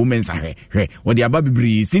bi ko mensa hwe o de aba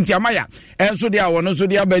bibiri Cynthia Maya enso dia wono so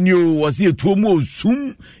dia bani o wasi etuomo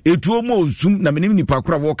osum na menim nipa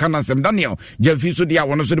kora wo kana sem Daniel Jeffy so dia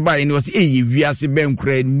wono so de ba ene wasi wiase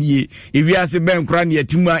benkura nie wiase benkura ne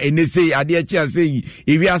atima enese ade achi asei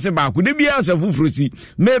wiase ba ko de bia sa fufrosi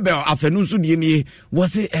mebel afenu so de nie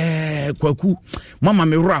wasi kwaku mama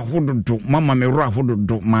me ro ahododo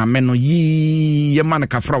ma me no yi ye man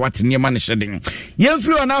kafra wate ne man hyeden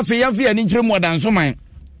yemfiri ona afi yemfi ani nkyeremu odanso man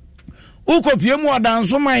ukopie mu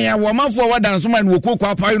adanso man ya wo mafo wadanso man wo kokko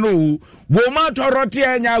apai no wo ma torote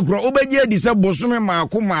anya agro obeje di se bosome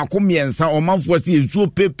maako miensa o mafo se esuo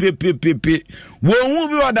pepepepepe wo hu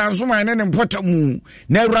bi wadanso man ne mpotamu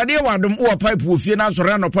na awurade wadom wo pipe wo fie na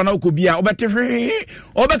sore anopa na okobia obete hwe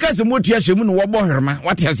obeka se motua hyemu no wo bo herma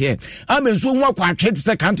wate ase amenso hu akwa atwe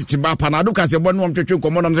se kantete ba pa na do Kasiebo no mtwetwe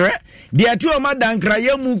komo no se de atu o madankra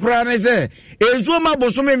yemu kura ne se esuo ma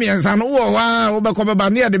bosome miensa no wo wa obekobeba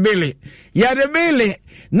ne de bele ya de bele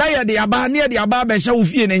na ya de aba ne de aba be hya wo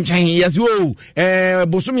fie ne nchen yes o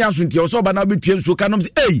bosomi asunti o so ba na betue nso kanom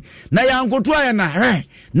se na ya nkoto aye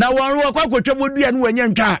na wanru akwakotwa bodua ne wanya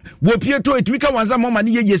ntwa wo pie to etimi ka wanza mama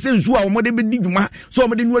ne ye se nsu a wo mode be didwuma so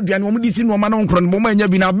wo de nu aduane wo mode si no ma no nkro no ma nya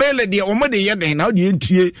bi na bele de wo mode ye den na wo de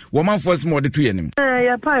entie wo man force mo de to ye nim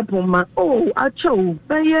ya pipe ma acho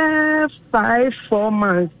be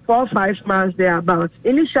 4 5 months there about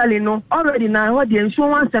initially no already now what the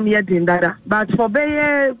insurance am ye din dada but for be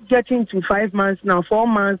getting to 5 months now 4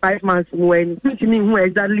 months 5 months when which mean who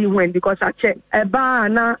exactly when because I check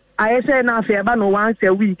na I say na fe eba no once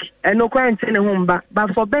a week and no quarantine home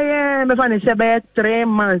but for be me fa ne se be 3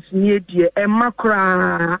 months near die e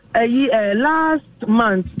makra last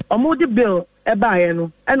month omodi bill eba ye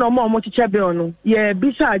no and omo chiche bill no ye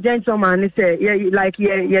bisa gentleman say like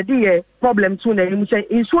ye the problem too na him say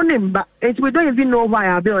in so nimba it we don't even know why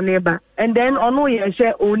our bill neighbor and then ono ye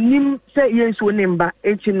say onim say ye so nimba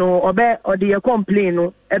it no obe or the complain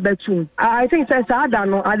no ebe too I think say sada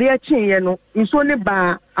no ade chin ye no in so ne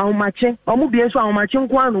ba awmache omo bie so awmache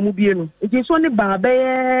nko anu mu bie no it so ne ba be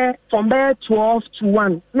from be 12 to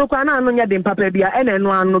 1 no kwa na anu nya dem papa bia ene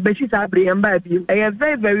no anu be si sa bre emba bi e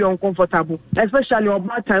very very uncomfortable especially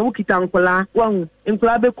about time we kita nkola wan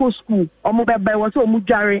nkola be ko school omo be ba wo so omo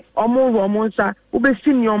dware omo ro nsa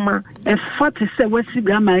ubesi nyoma e fati se wesi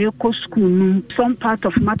grama ye ko school no some part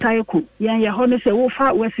of matayeko ye ho ne se wo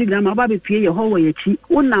fa wesi grama ba be pie ye ho wo ye chi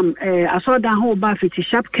unam asoda ho ba fiti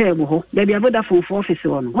sharp care ho da bia boda for office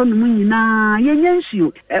ono ho no nyina ye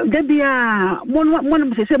nyansuo da bia mo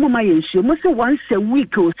se mo ma yensuo mo se once a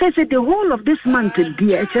week say the whole of this month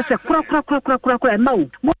dia it's just a kura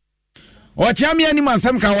ma o chiami ani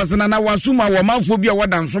mansam ka wasana na wasuma wo manfo bia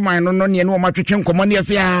wadanso man no ne ne o matwetwe nkomo ne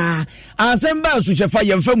se asem ba su chefa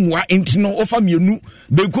yemfa mua entino ofa mienu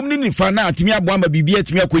bekum ni nifa na atimi abo ama bibia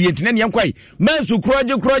atimi akoye entine ne yankwai mansu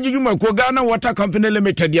kroje juma ko Ghana Water Company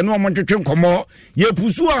Limited ye no o matwetwe nkomo ye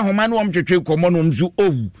pusu ahoma ne o matwetwe nkomo no mzu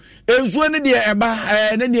owu ensuo ne de eba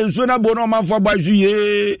ne ne ensuo na bo no manfo abazu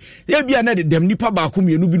ye bia na de dem nipa ba ko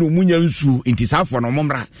mienu bi no munya nsuo enti safo no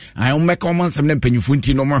momra ai o meka o mansam na mpanyufo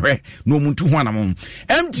enti no mohwe no muntu ho anam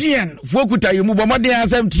MTN fokuta yemu bomode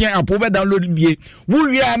asa MTN app be download bie wo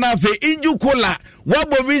wi ana fe inju kola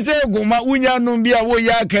wabo bi se goma unya no bia wo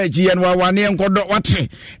ya ka chi ye no wane enkodo watre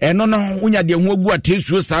eno no unya de ho agu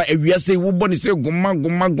atesuo sa awia se wo boni se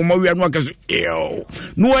goma wi anu akaso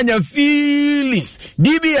no anya feelings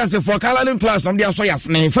DBS for Caroline Plus no dia so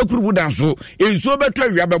yasne fakuru dan so enso beto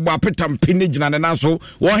awia bebo apetam pini gina na so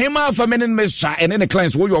wo hema feminine mixture ene the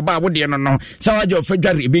clients wo your ba wo de no sawaje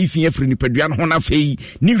ofadware be ifie afri ni padua no na fei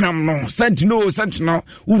ni hwam no sentinel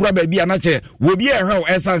wura ba bia na che wo bia ehwe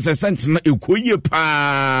essence sentinel ekoyie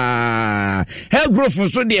pa hair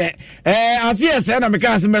growth so de afia se na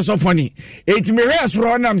meka se meso poni etime hair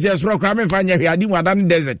sro na mse sro kra me fanya hwe adi wadan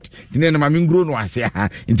desert tine na mame ngro no ase ha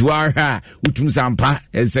nti wa ha utum sampa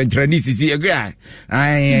sentrani sisi egua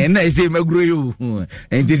ai na ese magro yo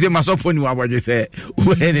nti se maso poni wa boje se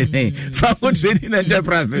wenene Franco Trading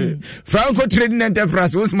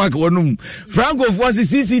Enterprise was mark wonum Franco for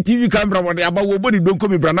CCTV camera what about wo body don't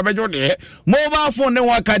come brand na de mobile phone no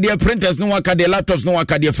waka de printers no waka de laptops no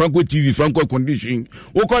waka de Franco TV Franco condition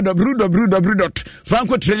wo call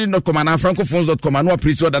www.francotrading.com and francophones.com and no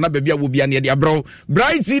price order na bebia wo bia ne de abro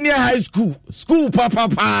Bright Senior High School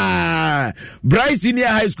papa Bright Senior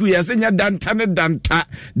High School yasenya dantane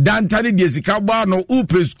de sikaba no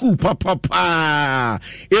upe school papa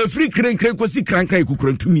free kren kosi kran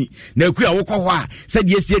kukurantumi na aku a wokɔ hɔ a sɛ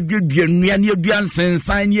de esi aduadua nnua ne adua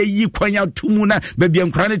nsensan ne yi kwanya tumu na baabi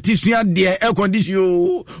nkra ne tisua de air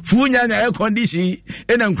condition fu nyanya air condition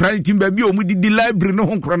ena nkra ne tim baabi o mu di library no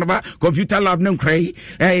ho nkra no ba computer lab ne nkra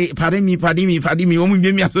pardon me o mu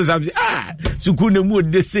nyemi aso sabi suku ne mu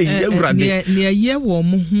de sei awurade ne ye wo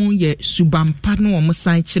mo ho ye subampa no wo mo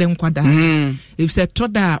san kire nkwada if se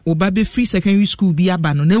toda oba be free secondary school bi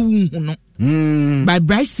aba no na wu hu no by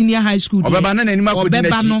Bright Senior High School obeba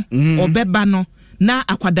no na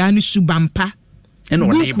akwada no subampa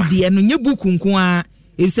buku de no nye buku nko a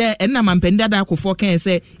if say enna mampenda da akofo kan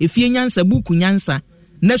say efie nyansa buku nyansa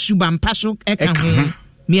na subampa so eka ho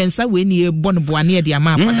miensa we ni e bon boane e de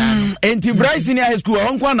ama akwada no enti Bright Senior High School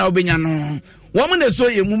onko na obenya no wo mo na so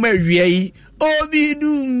ye mu ma wie yi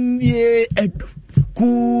obidum bie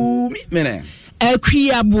ku mene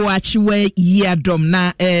Kasiebo achiwe yadom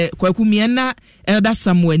na kwaku miena elder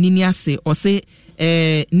Samuel nini ase ose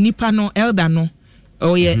nipa no elder no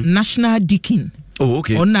oye national deacon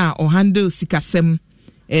ona o handle sikasem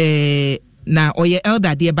na oye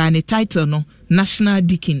elder de ba ne title no national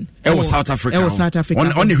deacon South Africa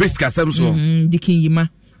on the risk kasem so deacon yima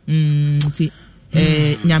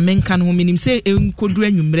nyamenka no minim se enkodu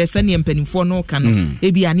anwumre se ne mpanimfo no ka no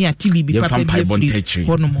ebi ane ati bibi papa bi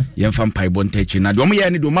hono yemfa mpai bontechi na de omo ye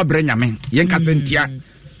ne de omo bra nyamen yenka sentia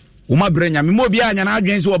omo bra nyamen mo bia anya na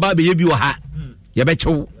adwen se oba be ye bi wo ha ye be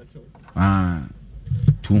chew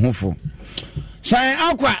tu hofo sai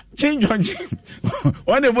akwa chinjonji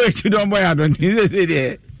one boy chi don boy adon say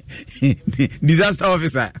dey disaster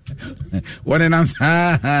officer one and I'm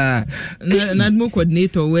not more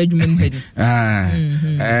coordinator where you mean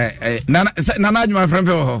Nana my friend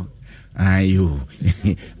ayo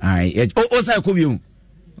oh say ko bi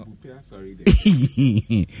sorry there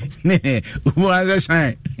was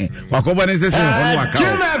shine wakoba ne sese hono waka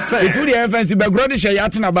itu the FNC background share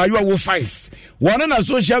yatina ba you wo 5 one na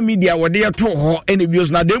social media wo de to ho ene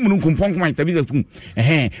bios na dem nu kumpon kuma tabi za fu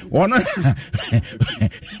one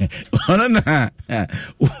na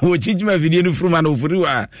wo chijima video nu fruma na ofuru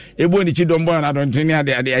a ebo ni chidombo na don tini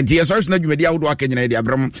ade tie so na dwumadi awodo akanyina ade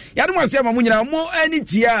abram yade mo ase ma mu nyina mo ani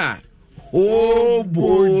tia o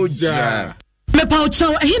boja me pa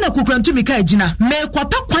ocho ehina kukrantu mika ejina me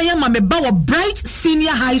kwapa kwanya ma me ba wo Bright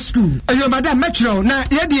Senior High School ayo madam metro na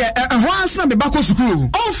ye de ho ansna me ba ko school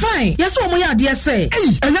oh fine yes wo mo ya de say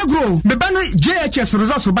enya grow me ba no JHS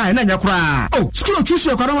results ba na nya kura school choose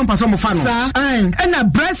your kwara mpaso mo fa no na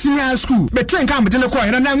Bright Senior High School be train ka me de ko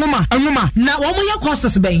na ngoma na wo mo ya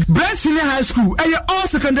courses ben Bright Senior High School all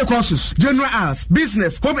secondary courses general arts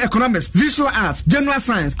business home economics visual arts general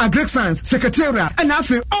science agric science secretarial and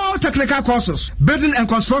all technical courses building and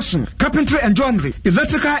construction, carpentry and joinery,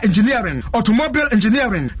 electrical engineering, automobile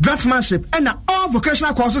engineering, draftsmanship, and all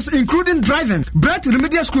vocational courses including driving. Bright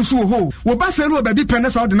Remedial School ho wo ba felu baby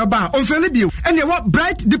pennes out no ba on felu bio and you what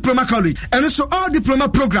Bright Diploma College and so all diploma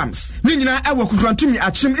programs. Ni nyina e wo kukrantumi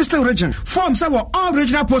Achim Eastern Region. Forms are all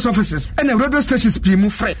regional post offices and the radio stations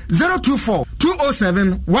pimu free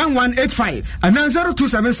 024-207-1185 and then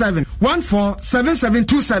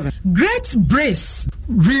 0277-147727. Great Brace.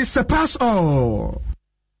 We surpass all.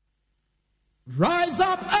 Rise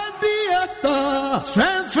up and be a star.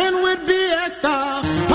 Strengthen with BX Star.